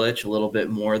social itch a little bit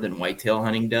more than whitetail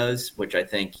hunting does, which I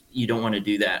think you don't want to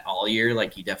do that all year.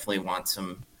 Like, you definitely want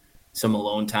some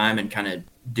alone time and kind of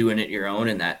doing it your own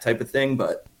and that type of thing.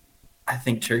 But I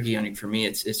think turkey hunting for me,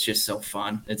 it's just so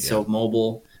fun. It's so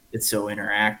mobile. It's so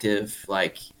interactive.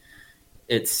 Like,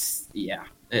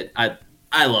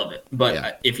 I love it.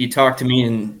 But if you talk to me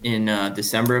in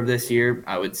December of this year,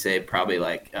 I would say probably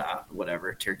like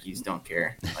whatever, turkeys don't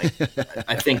care. Like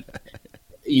I think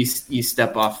you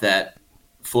step off that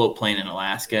float plane in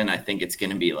Alaska, and I think it's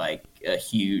going to be like a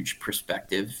huge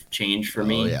perspective change for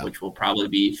me, which will probably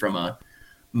be from a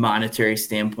monetary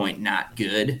standpoint not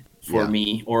good for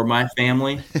me or my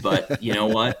family. But you know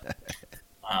what?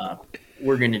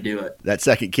 We're going to do it. That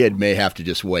second kid may have to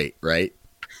just wait, right?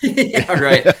 Yeah,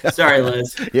 right. Sorry,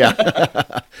 Liz.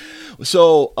 Yeah.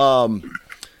 So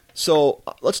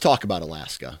let's talk about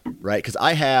Alaska, right? Because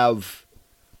I have,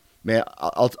 man,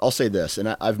 I'll say this,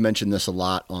 and I've mentioned this a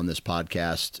lot on this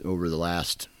podcast over the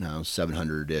last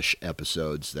 700-ish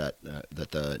episodes that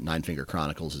the Nine Finger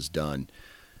Chronicles has done.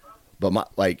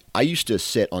 But I used to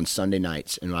sit on Sunday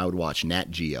nights and I would watch Nat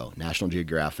Geo, National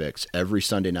Geographics, every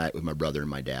Sunday night with my brother and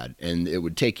my dad, and it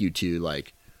would take you to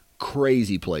like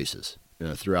crazy places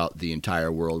throughout the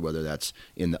entire world, whether that's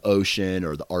in the ocean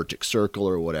or the Arctic Circle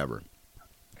or whatever.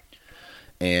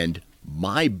 And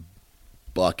my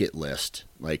bucket list,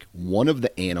 like one of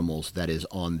the animals that is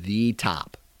on the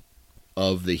top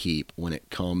of the heap when it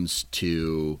comes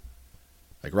to,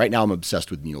 like right now I'm obsessed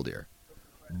with mule deer,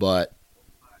 but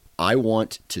I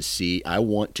want to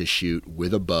shoot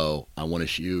with a bow. I want to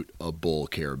shoot a bull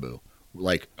caribou,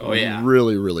 like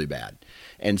really, really bad.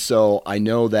 And so I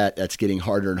know that that's getting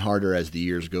harder and harder as the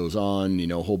years goes on,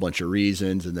 a whole bunch of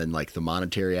reasons. And then like the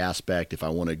monetary aspect, if I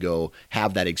want to go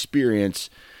have that experience,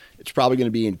 it's probably going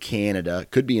to be in Canada,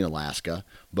 could be in Alaska,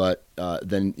 but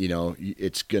then,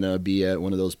 it's going to be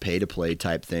one of those pay to play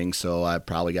type things. So I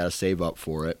probably got to save up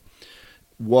for it.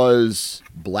 Was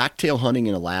blacktail hunting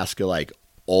in Alaska like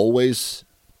always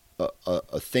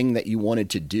a thing that you wanted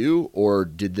to do, or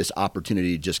did this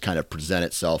opportunity just kind of present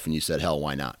itself and you said, hell,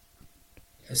 why not?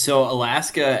 So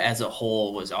Alaska as a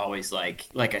whole was always like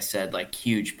I said, like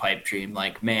huge pipe dream,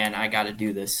 like, man, I got to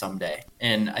do this someday.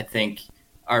 And I think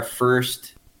our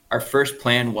first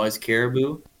plan was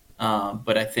caribou.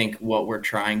 But I think what we're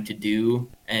trying to do,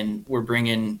 and we're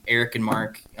bringing Eric and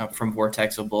Mark from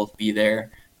Vortex will both be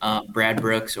there. Brad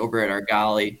Brooks over at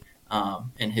Argali,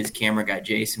 and his camera guy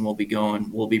Jason will be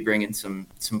going. We'll be bringing some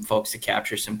folks to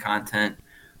capture some content.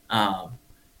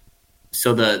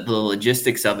 So the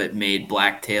logistics of it made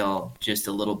blacktail just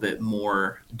a little bit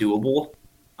more doable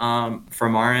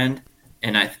from our end.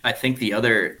 And I think the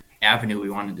other avenue we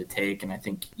wanted to take, and I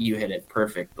think you hit it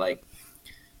perfect, like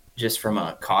just from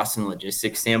a cost and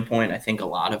logistics standpoint, I think a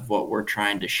lot of what we're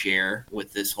trying to share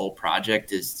with this whole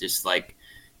project is just like,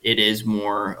 it is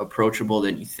more approachable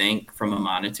than you think from a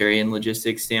monetary and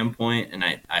logistics standpoint. And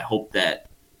I hope that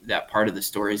part of the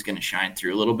story is going to shine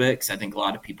through a little bit, because I think a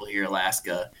lot of people hear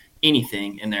Alaska,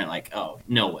 anything, and they're like, oh,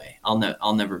 no way,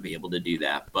 I'll never be able to do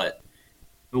that. But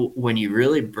when you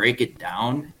really break it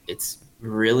down, it's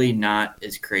really not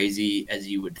as crazy as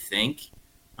you would think.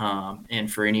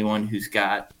 And for anyone who's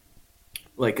got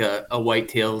like a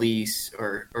whitetail lease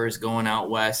or is going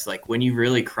out west, like when you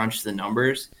really crunch the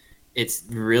numbers, it's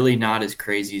really not as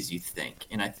crazy as you think.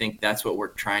 And I think that's what we're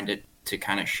trying to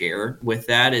kind of share with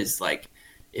that is like,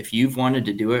 if you've wanted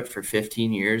to do it for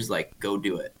 15 years, like go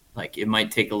do it. Like it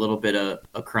might take a little bit of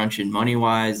a crunch in money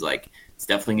wise. Like it's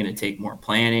definitely going to take more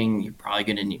planning. You're probably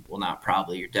going to need, well, not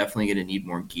probably, you're definitely going to need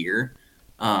more gear.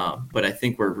 But I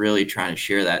think we're really trying to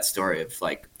share that story of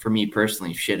like, for me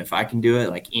personally, shit, if I can do it,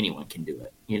 like anyone can do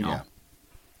it,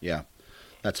 Yeah,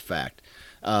 that's a fact.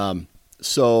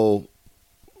 So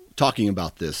talking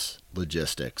about this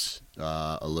logistics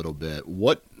a little bit,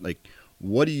 what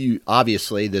do you,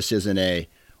 obviously this isn't a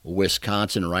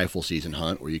Wisconsin rifle season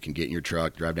hunt where you can get in your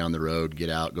truck, drive down the road, get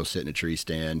out, go sit in a tree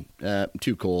stand,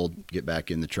 too cold, get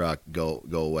back in the truck, go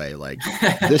away. Like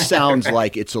this sounds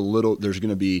like it's there's going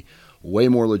to be way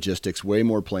more logistics, way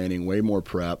more planning, way more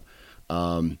prep.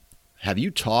 Have you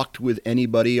talked with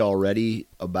anybody already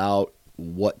about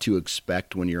what to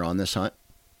expect when you're on this hunt?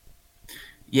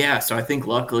 Yeah, so I think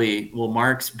luckily, well,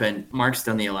 Mark's done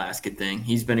the Alaska thing.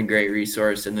 He's been a great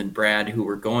resource, and then Brad, who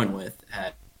we're going with,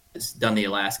 has done the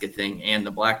Alaska thing and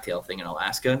the blacktail thing in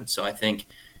Alaska. So I think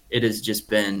it has just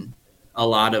been a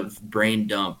lot of brain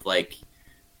dump, like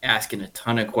asking a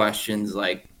ton of questions,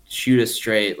 like shoot us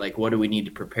straight, like what do we need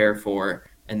to prepare for,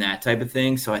 and that type of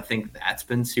thing. So I think that's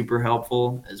been super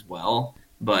helpful as well.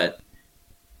 But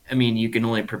I mean, you can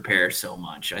only prepare so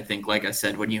much. I think, like I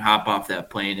said, when you hop off that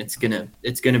plane, it's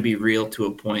gonna be real to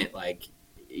a point. Like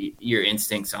your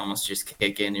instincts almost just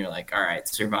kick in. You're like, all right,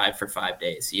 survive for 5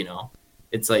 days.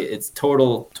 It's like it's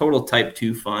total type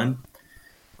 2 fun.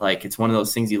 Like, it's one of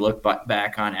those things you look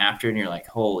back on after and you're like,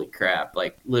 holy crap,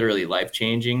 like literally life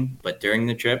changing. But during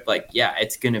the trip, like, yeah,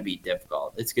 it's going to be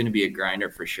difficult. It's going to be a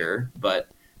grinder for sure. But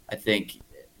I think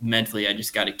mentally, I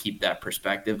just got to keep that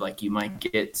perspective. Like, you might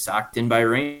get socked in by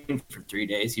rain for 3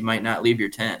 days. You might not leave your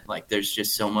tent. Like, there's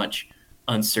just so much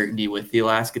uncertainty with the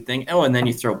Alaska thing. Oh, and then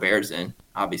you throw bears in,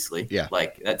 obviously. Yeah.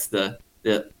 Like, that's the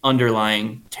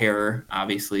underlying terror.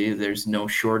 Obviously, there's no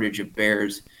shortage of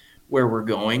bears where we're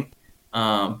going.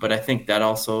 But I think that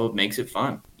also makes it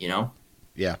fun, you know?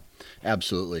 Yeah,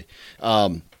 absolutely.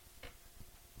 And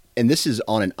this is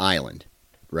on an island,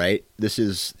 right? This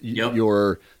is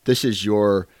your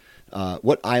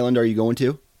what island are you going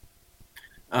to?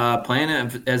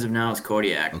 Plan as of now is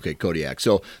Kodiak. Okay, Kodiak.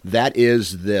 So that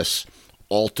is this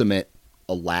ultimate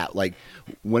like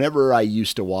whenever I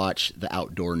used to watch the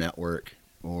Outdoor Network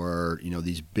or, you know,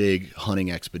 these big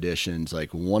hunting expeditions,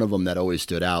 like one of them that always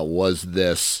stood out was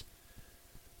this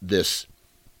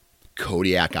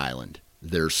Kodiak Island.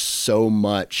 There's so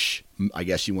much, I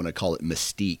guess you want to call it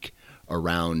mystique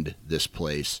around this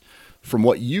place from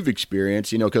what you've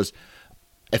experienced, you know, because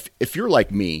if you're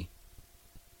like me,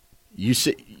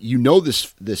 you know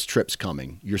this trip's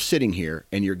coming. You're sitting here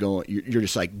and you're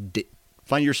just like, do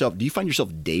you find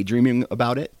yourself daydreaming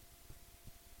about it?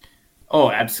 Oh,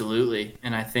 absolutely.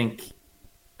 And I think,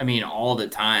 I mean, all the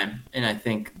time. And I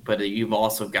think, but you've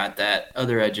also got that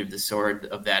other edge of the sword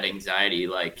of that anxiety.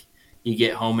 Like, you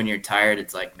get home and you're tired.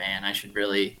 It's like, man, I should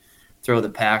really throw the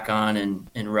pack on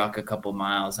and ruck a couple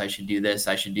miles. I should do this.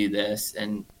 I should do this.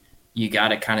 And you got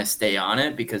to kind of stay on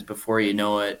it, because before you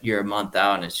know it, you're a month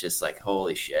out and it's just like,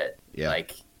 holy shit. Yeah.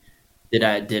 Like, did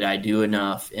I do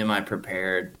enough? Am I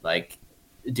prepared? Like,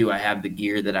 do I have the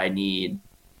gear that I need?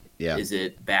 Yeah. Is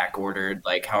it back ordered?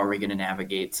 Like, how are we going to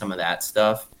navigate some of that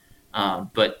stuff?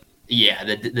 But yeah,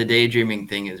 the daydreaming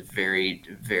thing is very,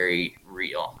 very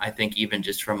real. I think even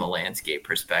just from a landscape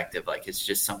perspective, like, it's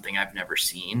just something I've never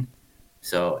seen.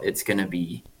 So it's going to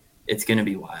be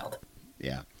wild.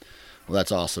 Yeah. Well,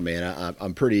 that's awesome, man.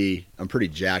 I'm pretty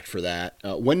jacked for that.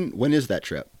 When is that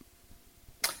trip?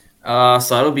 So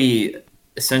that'll be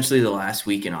essentially the last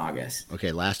week in August.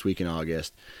 Okay. Last week in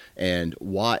August. And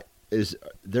what is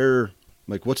there,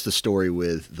 like, what's the story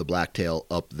with the blacktail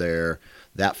up there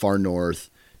that far north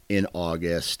in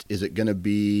August? Is it going to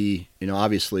be, you know,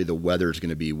 obviously the weather is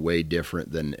going to be way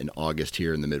different than in August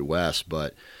here in the Midwest,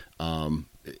 but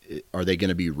are they going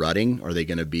to be rutting? Are they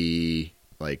going to be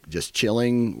like just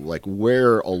chilling? Like,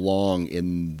 where along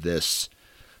in this,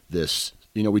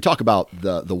 you know, we talk about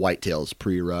the whitetails,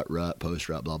 pre-rut, rut,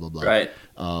 post-rut, blah, blah, blah. Right.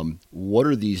 What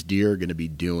are these deer going to be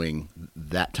doing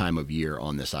that time of year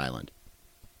on this island?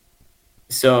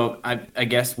 So I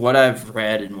guess what I've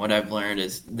read and what I've learned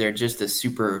is they're just a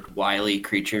super wily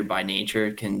creature by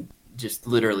nature, can just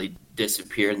literally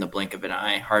disappear in the blink of an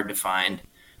eye, hard to find,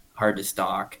 hard to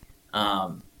stalk.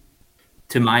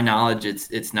 To my knowledge,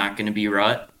 it's not going to be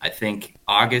rut. I think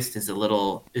August is a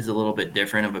little bit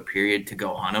different of a period to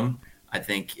go hunt them. I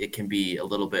think it can be a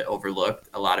little bit overlooked.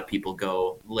 A lot of people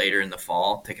go later in the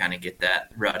fall to kind of get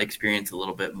that rut experience a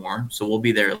little bit more. So we'll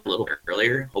be there a little bit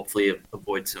earlier, hopefully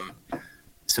avoid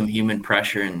some human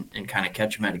pressure and kind of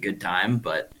catch them at a good time.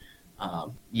 But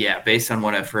yeah, based on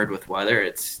what I've heard with weather,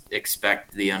 it's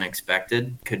expect the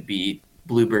unexpected. Could be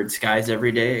bluebird skies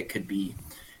every day. It could be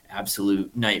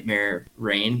absolute nightmare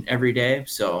rain every day.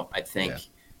 So I think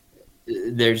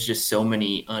there's just so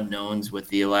many unknowns with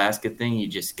the Alaska thing. You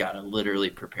just got to literally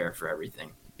prepare for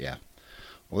everything. Yeah.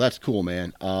 Well, that's cool,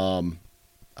 man. I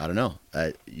don't know.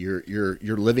 You're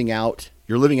living out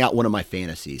one of my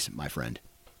fantasies, my friend.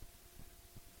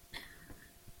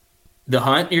 The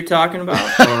hunt you're talking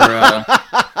about? Or,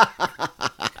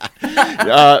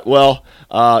 well,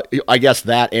 I guess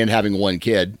that and having one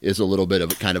kid is a little bit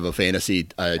of kind of a fantasy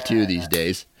too these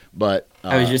days. But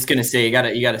I was just gonna say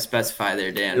you gotta specify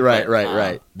there, Dan. Right,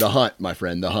 right. The hunt, my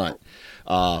friend, the hunt.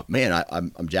 Man,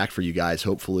 I'm jacked for you guys.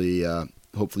 Hopefully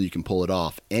you can pull it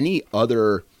off. Any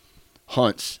other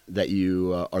hunts that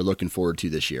you are looking forward to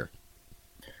this year?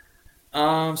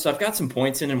 So I've got some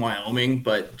points in Wyoming,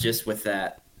 but just with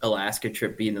that Alaska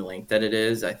trip being the length that it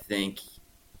is, I think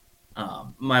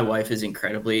my wife is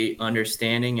incredibly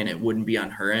understanding, and it wouldn't be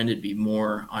on her end. It'd be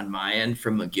more on my end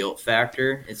from a guilt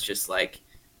factor. It's just like,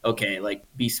 okay, like,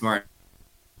 be smart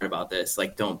about this.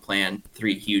 Like, don't plan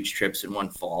 3 huge trips in one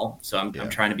fall. So I'm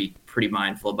trying to be pretty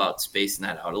mindful about spacing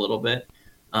that out a little bit.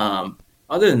 Other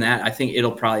than that, I think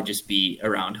it'll probably just be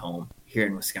around home here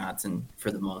in Wisconsin for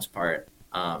the most part.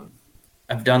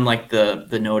 I've done like the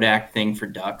Nodak thing for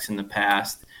ducks in the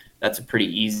past. That's a pretty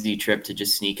easy trip to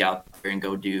just sneak out there and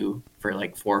go do for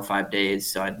like 4 or 5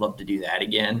 days. So I'd love to do that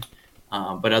again.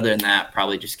 But other than that,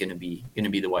 probably just going to be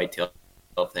the whitetail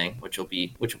thing, which will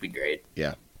be great.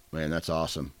 Yeah, man, that's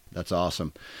awesome. That's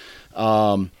awesome.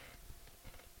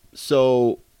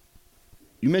 So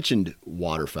you mentioned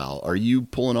waterfowl. Are you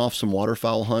pulling off some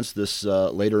waterfowl hunts this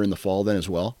later in the fall then as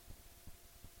well?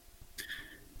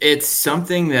 It's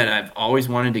something that I've always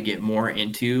wanted to get more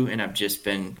into, and I've just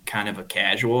been kind of a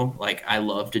casual. Like, I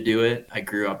love to do it. I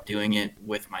grew up doing it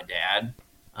with my dad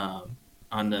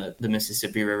on the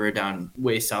Mississippi River down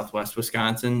way southwest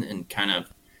Wisconsin, and kind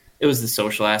of it was the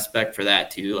social aspect for that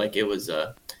too. Like, it was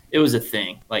a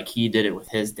thing. Like, he did it with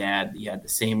his dad. He had the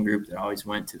same group that always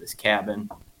went to this cabin,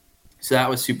 so that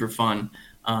was super fun.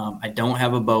 I don't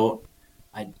have a boat.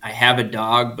 I have a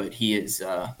dog, but he is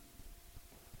our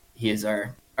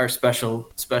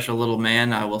special little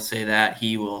man. I will say that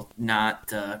he will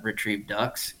not retrieve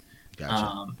ducks.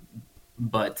 Gotcha.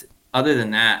 But other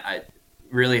than that,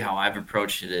 really how I've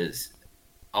approached it is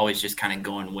always just kind of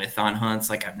going with on hunts.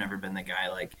 Like, I've never been the guy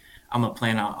like, I'm gonna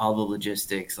plan out all the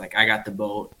logistics. Like, I got the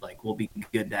boat, like, we'll be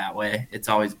good that way. It's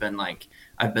always been like,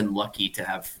 I've been lucky to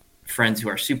have friends who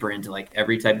are super into like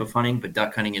every type of hunting, but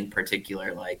duck hunting in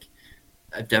particular. Like,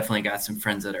 I've definitely got some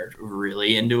friends that are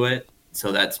really into it.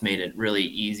 So that's made it really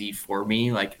easy for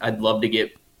me. Like, I'd love to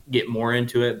get more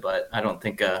into it, but I don't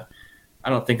think a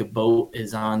boat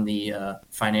is on the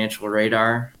financial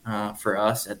radar for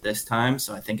us at this time.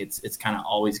 So I think it's kind of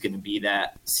always going to be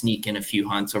that sneak in a few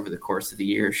hunts over the course of the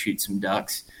year, shoot some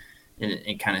ducks,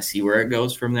 and kind of see where it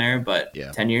goes from there. But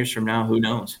 10 years from now, who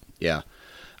knows? Yeah.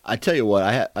 I tell you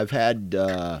what, I've had,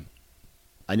 I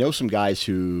know some guys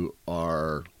who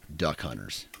are duck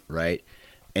hunters, right?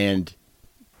 And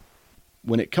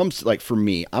when it comes to, like, for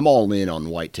me, I'm all in on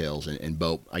whitetails and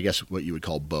bow, I guess what you would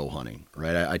call bow hunting,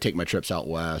 right? I take my trips out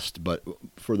west, but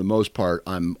for the most part,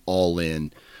 I'm all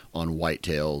in on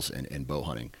whitetails and bow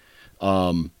hunting.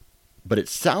 But it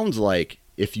sounds like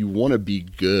if you want to be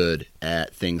good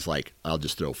at things like, I'll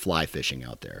just throw fly fishing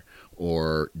out there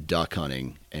or duck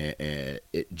hunting, and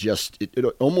it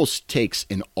almost takes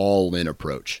an all-in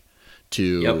approach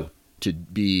to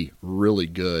be really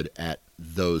good at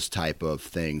those type of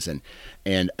things. And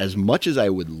as much as I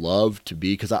would love to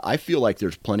be, because I feel like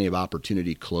there's plenty of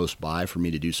opportunity close by for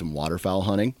me to do some waterfowl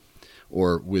hunting,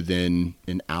 or within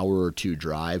an hour or two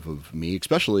drive of me,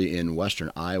 especially in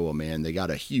western Iowa, man, they got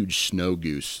a huge snow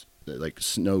goose, like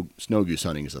snow goose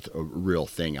hunting is a real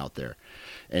thing out there.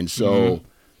 And so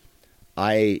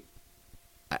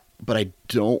but I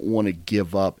don't want to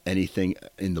give up anything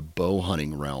in the bow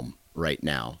hunting realm right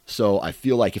now. So I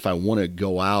feel like if I want to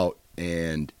go out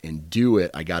and do it,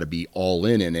 I got to be all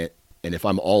in it. And if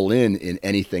I'm all in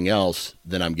anything else,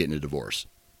 then I'm getting a divorce.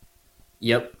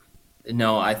 Yep.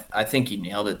 No, I think you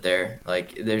nailed it there.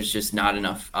 Like, there's just not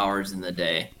enough hours in the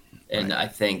day. And right. I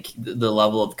think the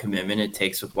level of commitment it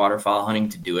takes with waterfowl hunting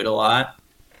to do it a lot,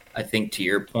 I think, to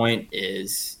your point,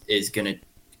 is going to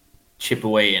chip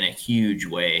away in a huge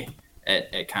way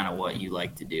at kind of what you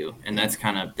like to do. And that's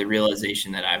kind of the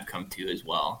realization that I've come to as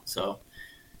well. So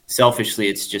selfishly,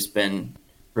 it's just been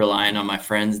relying on my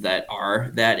friends that are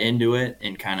that into it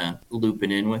and kind of looping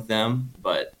in with them.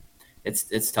 But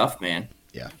it's tough, man.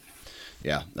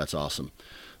 Yeah, that's awesome.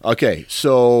 Okay,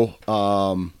 so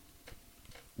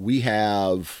we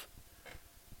have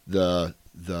this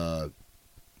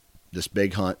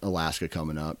big hunt in Alaska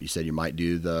coming up. You said you might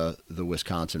do the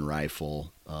Wisconsin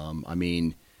rifle. I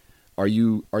mean, are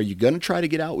you going to try to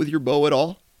get out with your bow at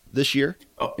all this year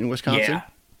in Wisconsin?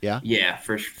 Yeah,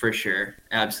 for sure,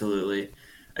 absolutely.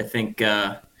 I think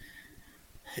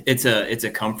it's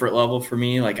a comfort level for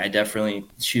me. Like, I definitely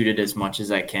shoot it as much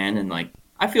as I can, and like,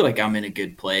 I feel like I'm in a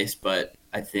good place, but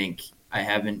I think I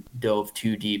haven't dove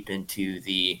too deep into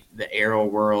the arrow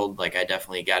world. Like, I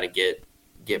definitely got to get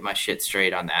my shit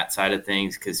straight on that side of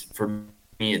things, because for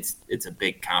me, it's a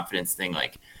big confidence thing.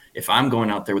 Like, if I'm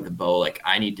going out there with a bow, like,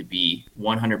 I need to be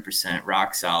 100%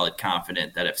 rock solid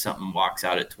confident that if something walks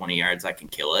out at 20 yards, I can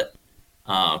kill it.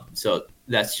 So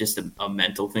that's just a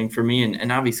mental thing for me.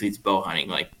 And obviously it's bow hunting.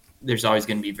 Like, there's always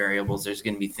going to be variables. There's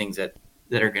going to be things that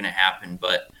are going to happen.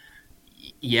 But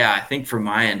yeah, I think from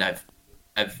my end, I've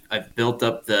built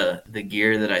up the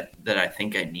gear that I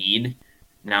think I need.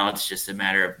 Now it's just a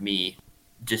matter of me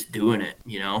just doing it,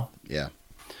 you know? Yeah.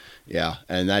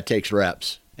 And that takes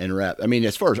reps. I mean,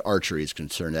 as far as archery is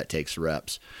concerned, that takes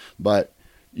reps. But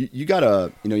you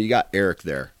got Eric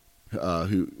there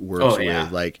who works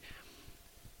with, like,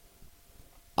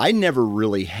 I never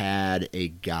really had a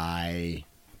guy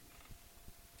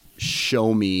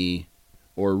show me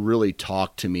or really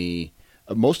talk to me.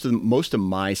 Most of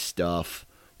my stuff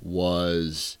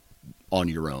was on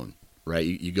your own, right?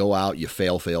 You go out, you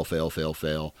fail,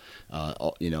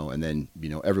 and then,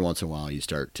 every once in a while you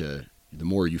start to, the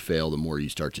more you fail, the more you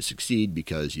start to succeed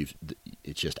because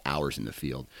it's just hours in the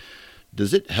field.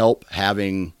 Does it help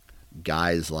having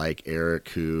guys like Eric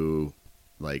who,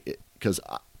 like, because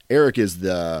Eric is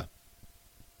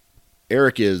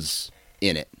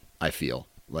in it, I feel.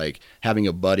 Like having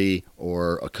a buddy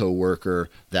or a coworker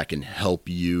that can help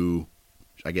you,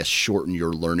 I guess, shorten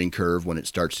your learning curve when it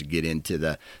starts to get into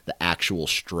the actual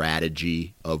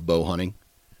strategy of bow hunting.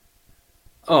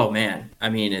 Oh man, I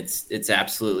mean it's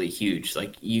absolutely huge.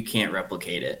 Like you can't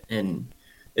replicate it, and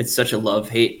it's such a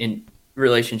love-hate in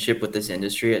relationship with this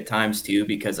industry at times too,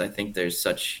 because I think there's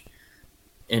such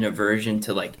an aversion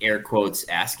to, like, air quotes,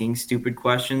 asking stupid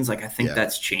questions. Like I think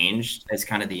that's changed as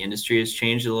kind of the industry has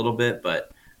changed a little bit,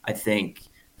 but I think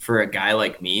for a guy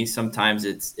like me, sometimes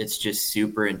it's just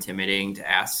super intimidating to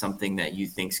ask something that you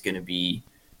think's going to be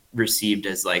received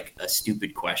as like a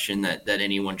stupid question that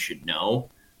anyone should know.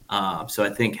 So I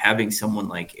think having someone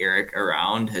like Eric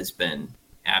around has been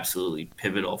absolutely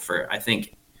pivotal for, I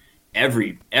think,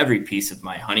 every piece of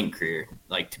my hunting career.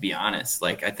 Like, to be honest,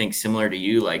 like, I think similar to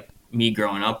you, like me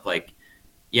growing up, like,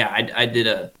 yeah, I did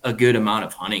a good amount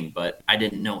of hunting, but I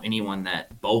didn't know anyone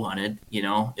that bow hunted.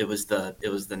 It was the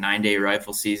 9-day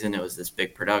rifle season. It was this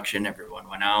big production. Everyone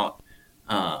went out,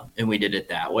 and we did it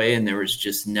that way. And there was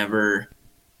just never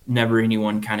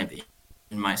anyone kind of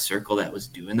in my circle that was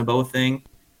doing the bow thing.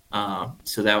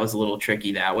 So that was a little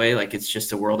tricky that way. Like, it's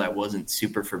just a world I wasn't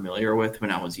super familiar with when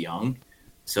I was young.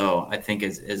 So I think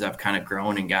as I've kind of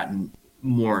grown and gotten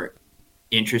more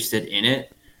interested in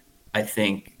it, I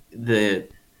think the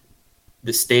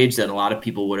stage that a lot of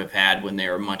people would have had when they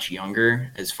were much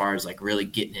younger, as far as like really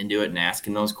getting into it and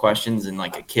asking those questions, and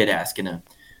like a kid asking a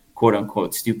quote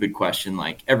unquote stupid question,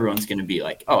 like everyone's going to be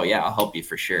like, oh yeah, I'll help you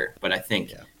for sure. But I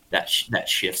think that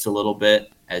shifts a little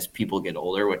bit as people get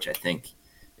older, which I think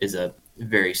is a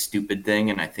very stupid thing.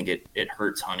 And I think it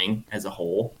hurts hunting as a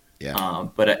whole. Yeah.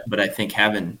 But I think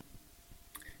having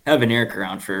Eric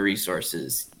around for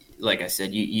resources, like I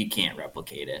said, you can't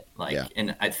replicate it. Like,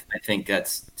 and I think that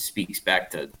speaks back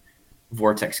to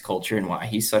Vortex culture and why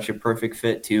he's such a perfect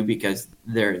fit too, because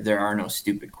there are no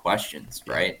stupid questions,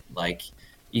 right? Like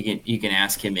you can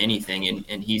ask him anything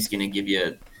and he's going to give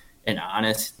you an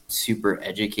honest, super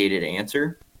educated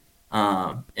answer.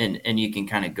 And you can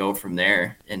kind of go from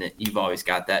there, and you've always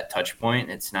got that touch point.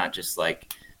 It's not just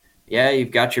like, yeah,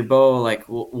 you've got your bow, like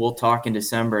we'll talk in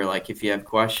December. Like if you have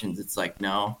questions, it's like,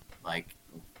 no, like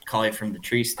call you from the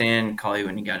tree stand, call you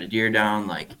when you got a deer down.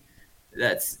 Like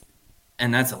that's a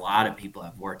lot of people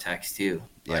at Vortex too.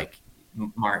 Yeah. Like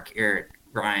Mark, Eric,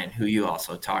 Ryan, who you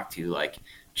also talk to, like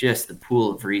just the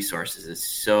pool of resources is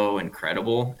so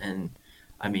incredible. And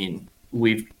I mean,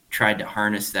 we've tried to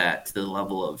harness that to the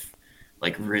level of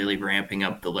like really ramping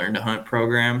up the Learn to Hunt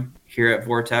program here at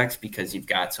Vortex, because you've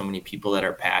got so many people that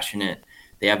are passionate.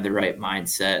 They have the right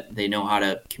mindset. They know how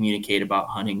to communicate about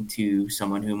hunting to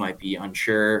someone who might be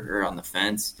unsure or on the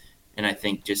fence. And I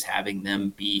think just having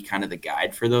them be kind of the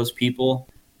guide for those people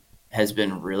has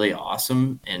been really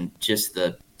awesome. And just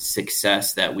the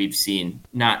success that we've seen,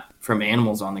 not from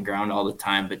animals on the ground all the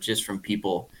time, but just from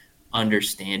people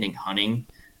understanding hunting,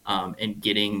 and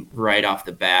getting right off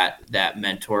the bat that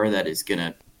mentor that is going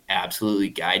to absolutely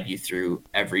guide you through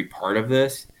every part of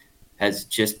this has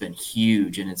just been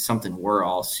huge. And it's something we're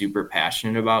all super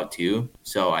passionate about too.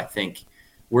 So I think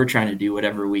we're trying to do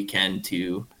whatever we can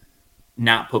to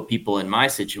not put people in my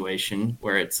situation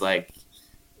where it's like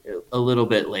a little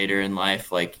bit later in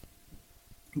life, like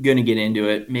going to get into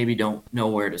it, maybe don't know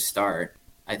where to start.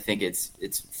 I think it's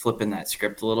flipping that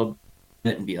script a little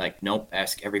bit and be like, nope,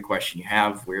 ask every question you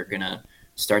have. We're going to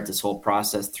start this whole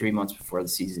process 3 months before the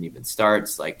season even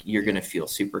starts. Like you're going to feel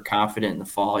super confident in the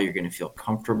fall. You're going to feel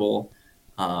comfortable.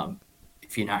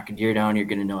 If you knock a deer down, you're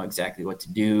going to know exactly what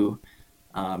to do.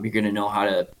 You're going to know how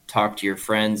to talk to your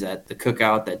friends at the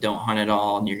cookout that don't hunt at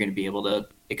all. And you're going to be able to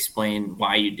explain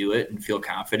why you do it and feel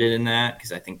confident in that.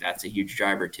 Cause I think that's a huge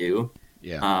driver too.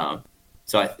 Yeah.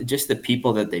 So just the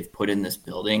people that they've put in this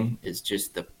building is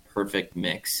just the perfect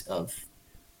mix of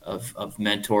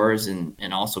mentors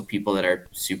and also people that are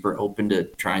super open to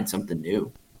trying something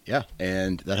new. Yeah.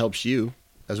 And that helps you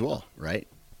as well, right?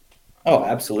 Oh,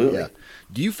 absolutely. Yeah.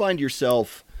 Do you find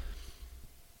yourself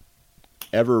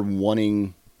ever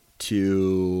wanting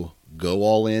to go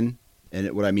all in?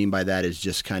 And what I mean by that is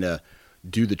just kind of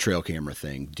do the trail camera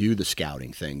thing, do the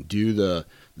scouting thing, do the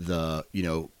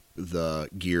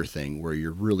gear thing where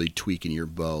you're really tweaking your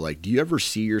bow. Like, do you ever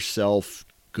see yourself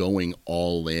going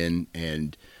all in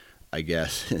and, I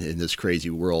guess, in this crazy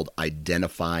world,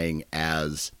 identifying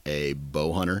as a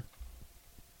bow hunter?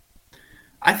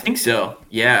 I think so.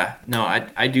 Yeah. No,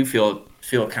 I do feel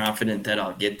confident that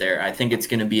I'll get there. I think it's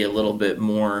going to be a little bit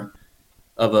more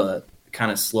of a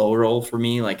kind of slow roll for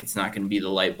me. Like, it's not going to be the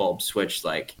light bulb switch.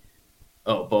 Like,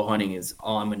 oh, bow hunting is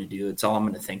all I'm going to do. It's all I'm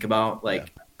going to think about.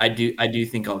 Like, I do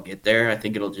think I'll get there. I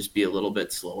think it'll just be a little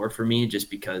bit slower for me, just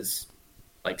because,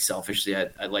 like, selfishly,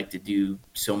 I like to do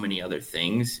so many other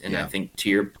things. And I think, to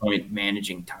your point,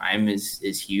 managing time is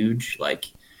huge. Like,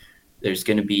 there's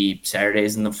going to be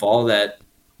Saturdays in the fall that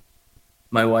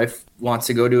my wife wants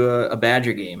to go to a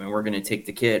Badger game, and we're going to take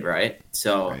the kid, right?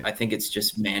 So I think it's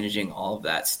just managing all of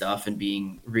that stuff and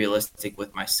being realistic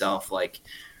with myself. Like,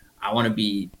 I want to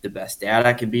be the best dad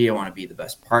I can be. I want to be the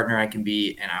best partner I can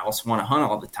be. And I also want to hunt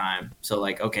all the time. So,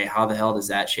 like, okay, how the hell does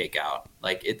that shake out?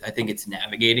 Like, I think it's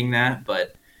navigating that.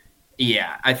 But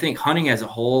yeah, I think hunting as a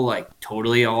whole, like,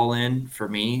 totally all in for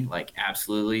me. Like,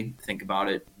 absolutely think about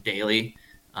it daily.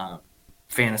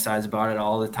 Fantasize about it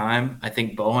all the time. I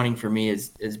think bow hunting for me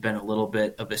has been a little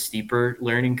bit of a steeper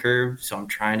learning curve. So I'm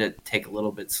trying to take a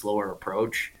little bit slower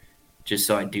approach just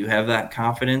so I do have that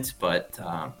confidence, but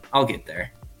I'll get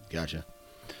there. Gotcha.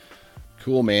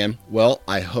 Cool, man. Well,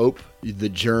 I hope the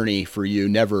journey for you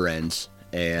never ends.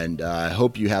 And I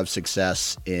hope you have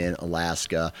success in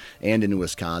Alaska and in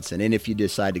Wisconsin. And if you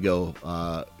decide to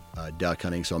go duck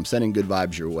hunting, so I'm sending good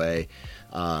vibes your way.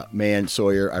 Man,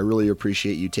 Sawyer, I really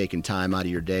appreciate you taking time out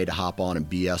of your day to hop on and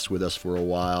BS with us for a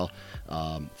while.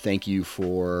 Thank you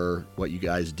for what you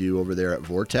guys do over there at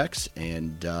Vortex,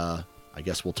 and I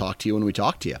guess we'll talk to you when we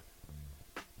talk to you.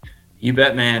 You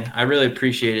bet, man. I really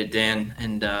appreciate it, Dan,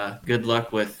 and good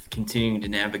luck with continuing to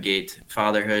navigate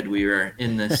fatherhood. We are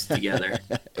in this together.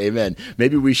 Amen.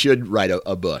 Maybe we should write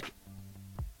a book.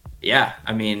 Yeah,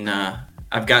 I mean,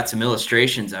 I've got some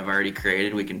illustrations I've already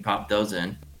created. We can pop those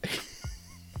in.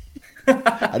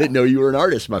 I didn't know you were an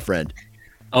artist, my friend.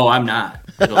 Oh, I'm not.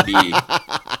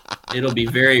 It'll be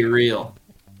very real.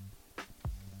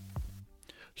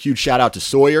 Huge shout out to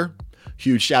Sawyer.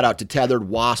 Huge shout out to Tethered,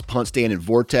 Wasp, Hunt Stand, and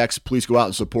Vortex. Please go out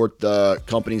and support the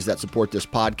companies that support this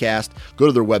podcast. Go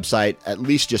to their website. At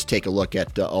least just take a look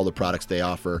at all the products they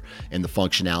offer and the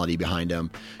functionality behind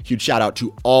them. Huge shout out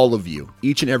to all of you,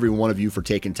 each and every one of you, for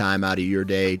taking time out of your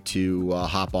day to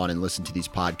hop on and listen to these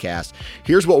podcasts.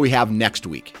 Here's what we have next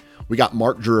week. We got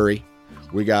Mark Drury.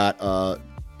 We got,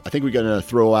 I think we're going to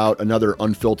throw out another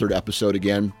unfiltered episode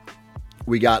again.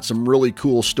 We got some really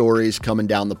cool stories coming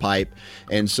down the pipe.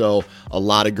 And so a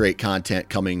lot of great content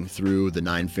coming through the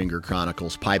Nine Finger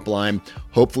Chronicles pipeline.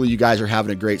 Hopefully you guys are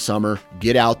having a great summer.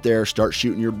 Get out there, start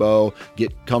shooting your bow,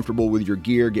 get comfortable with your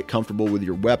gear, get comfortable with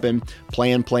your weapon,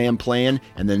 plan.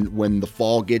 And then when the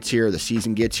fall gets here, the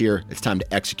season gets here, it's time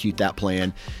to execute that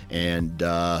plan and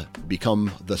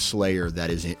become the slayer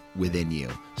that is within you.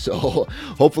 So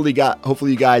hopefully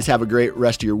you guys have a great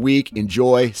rest of your week.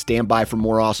 Enjoy, stand by for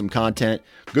more awesome content.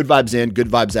 Good vibes in, good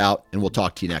vibes out, and we'll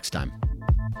talk to you next time.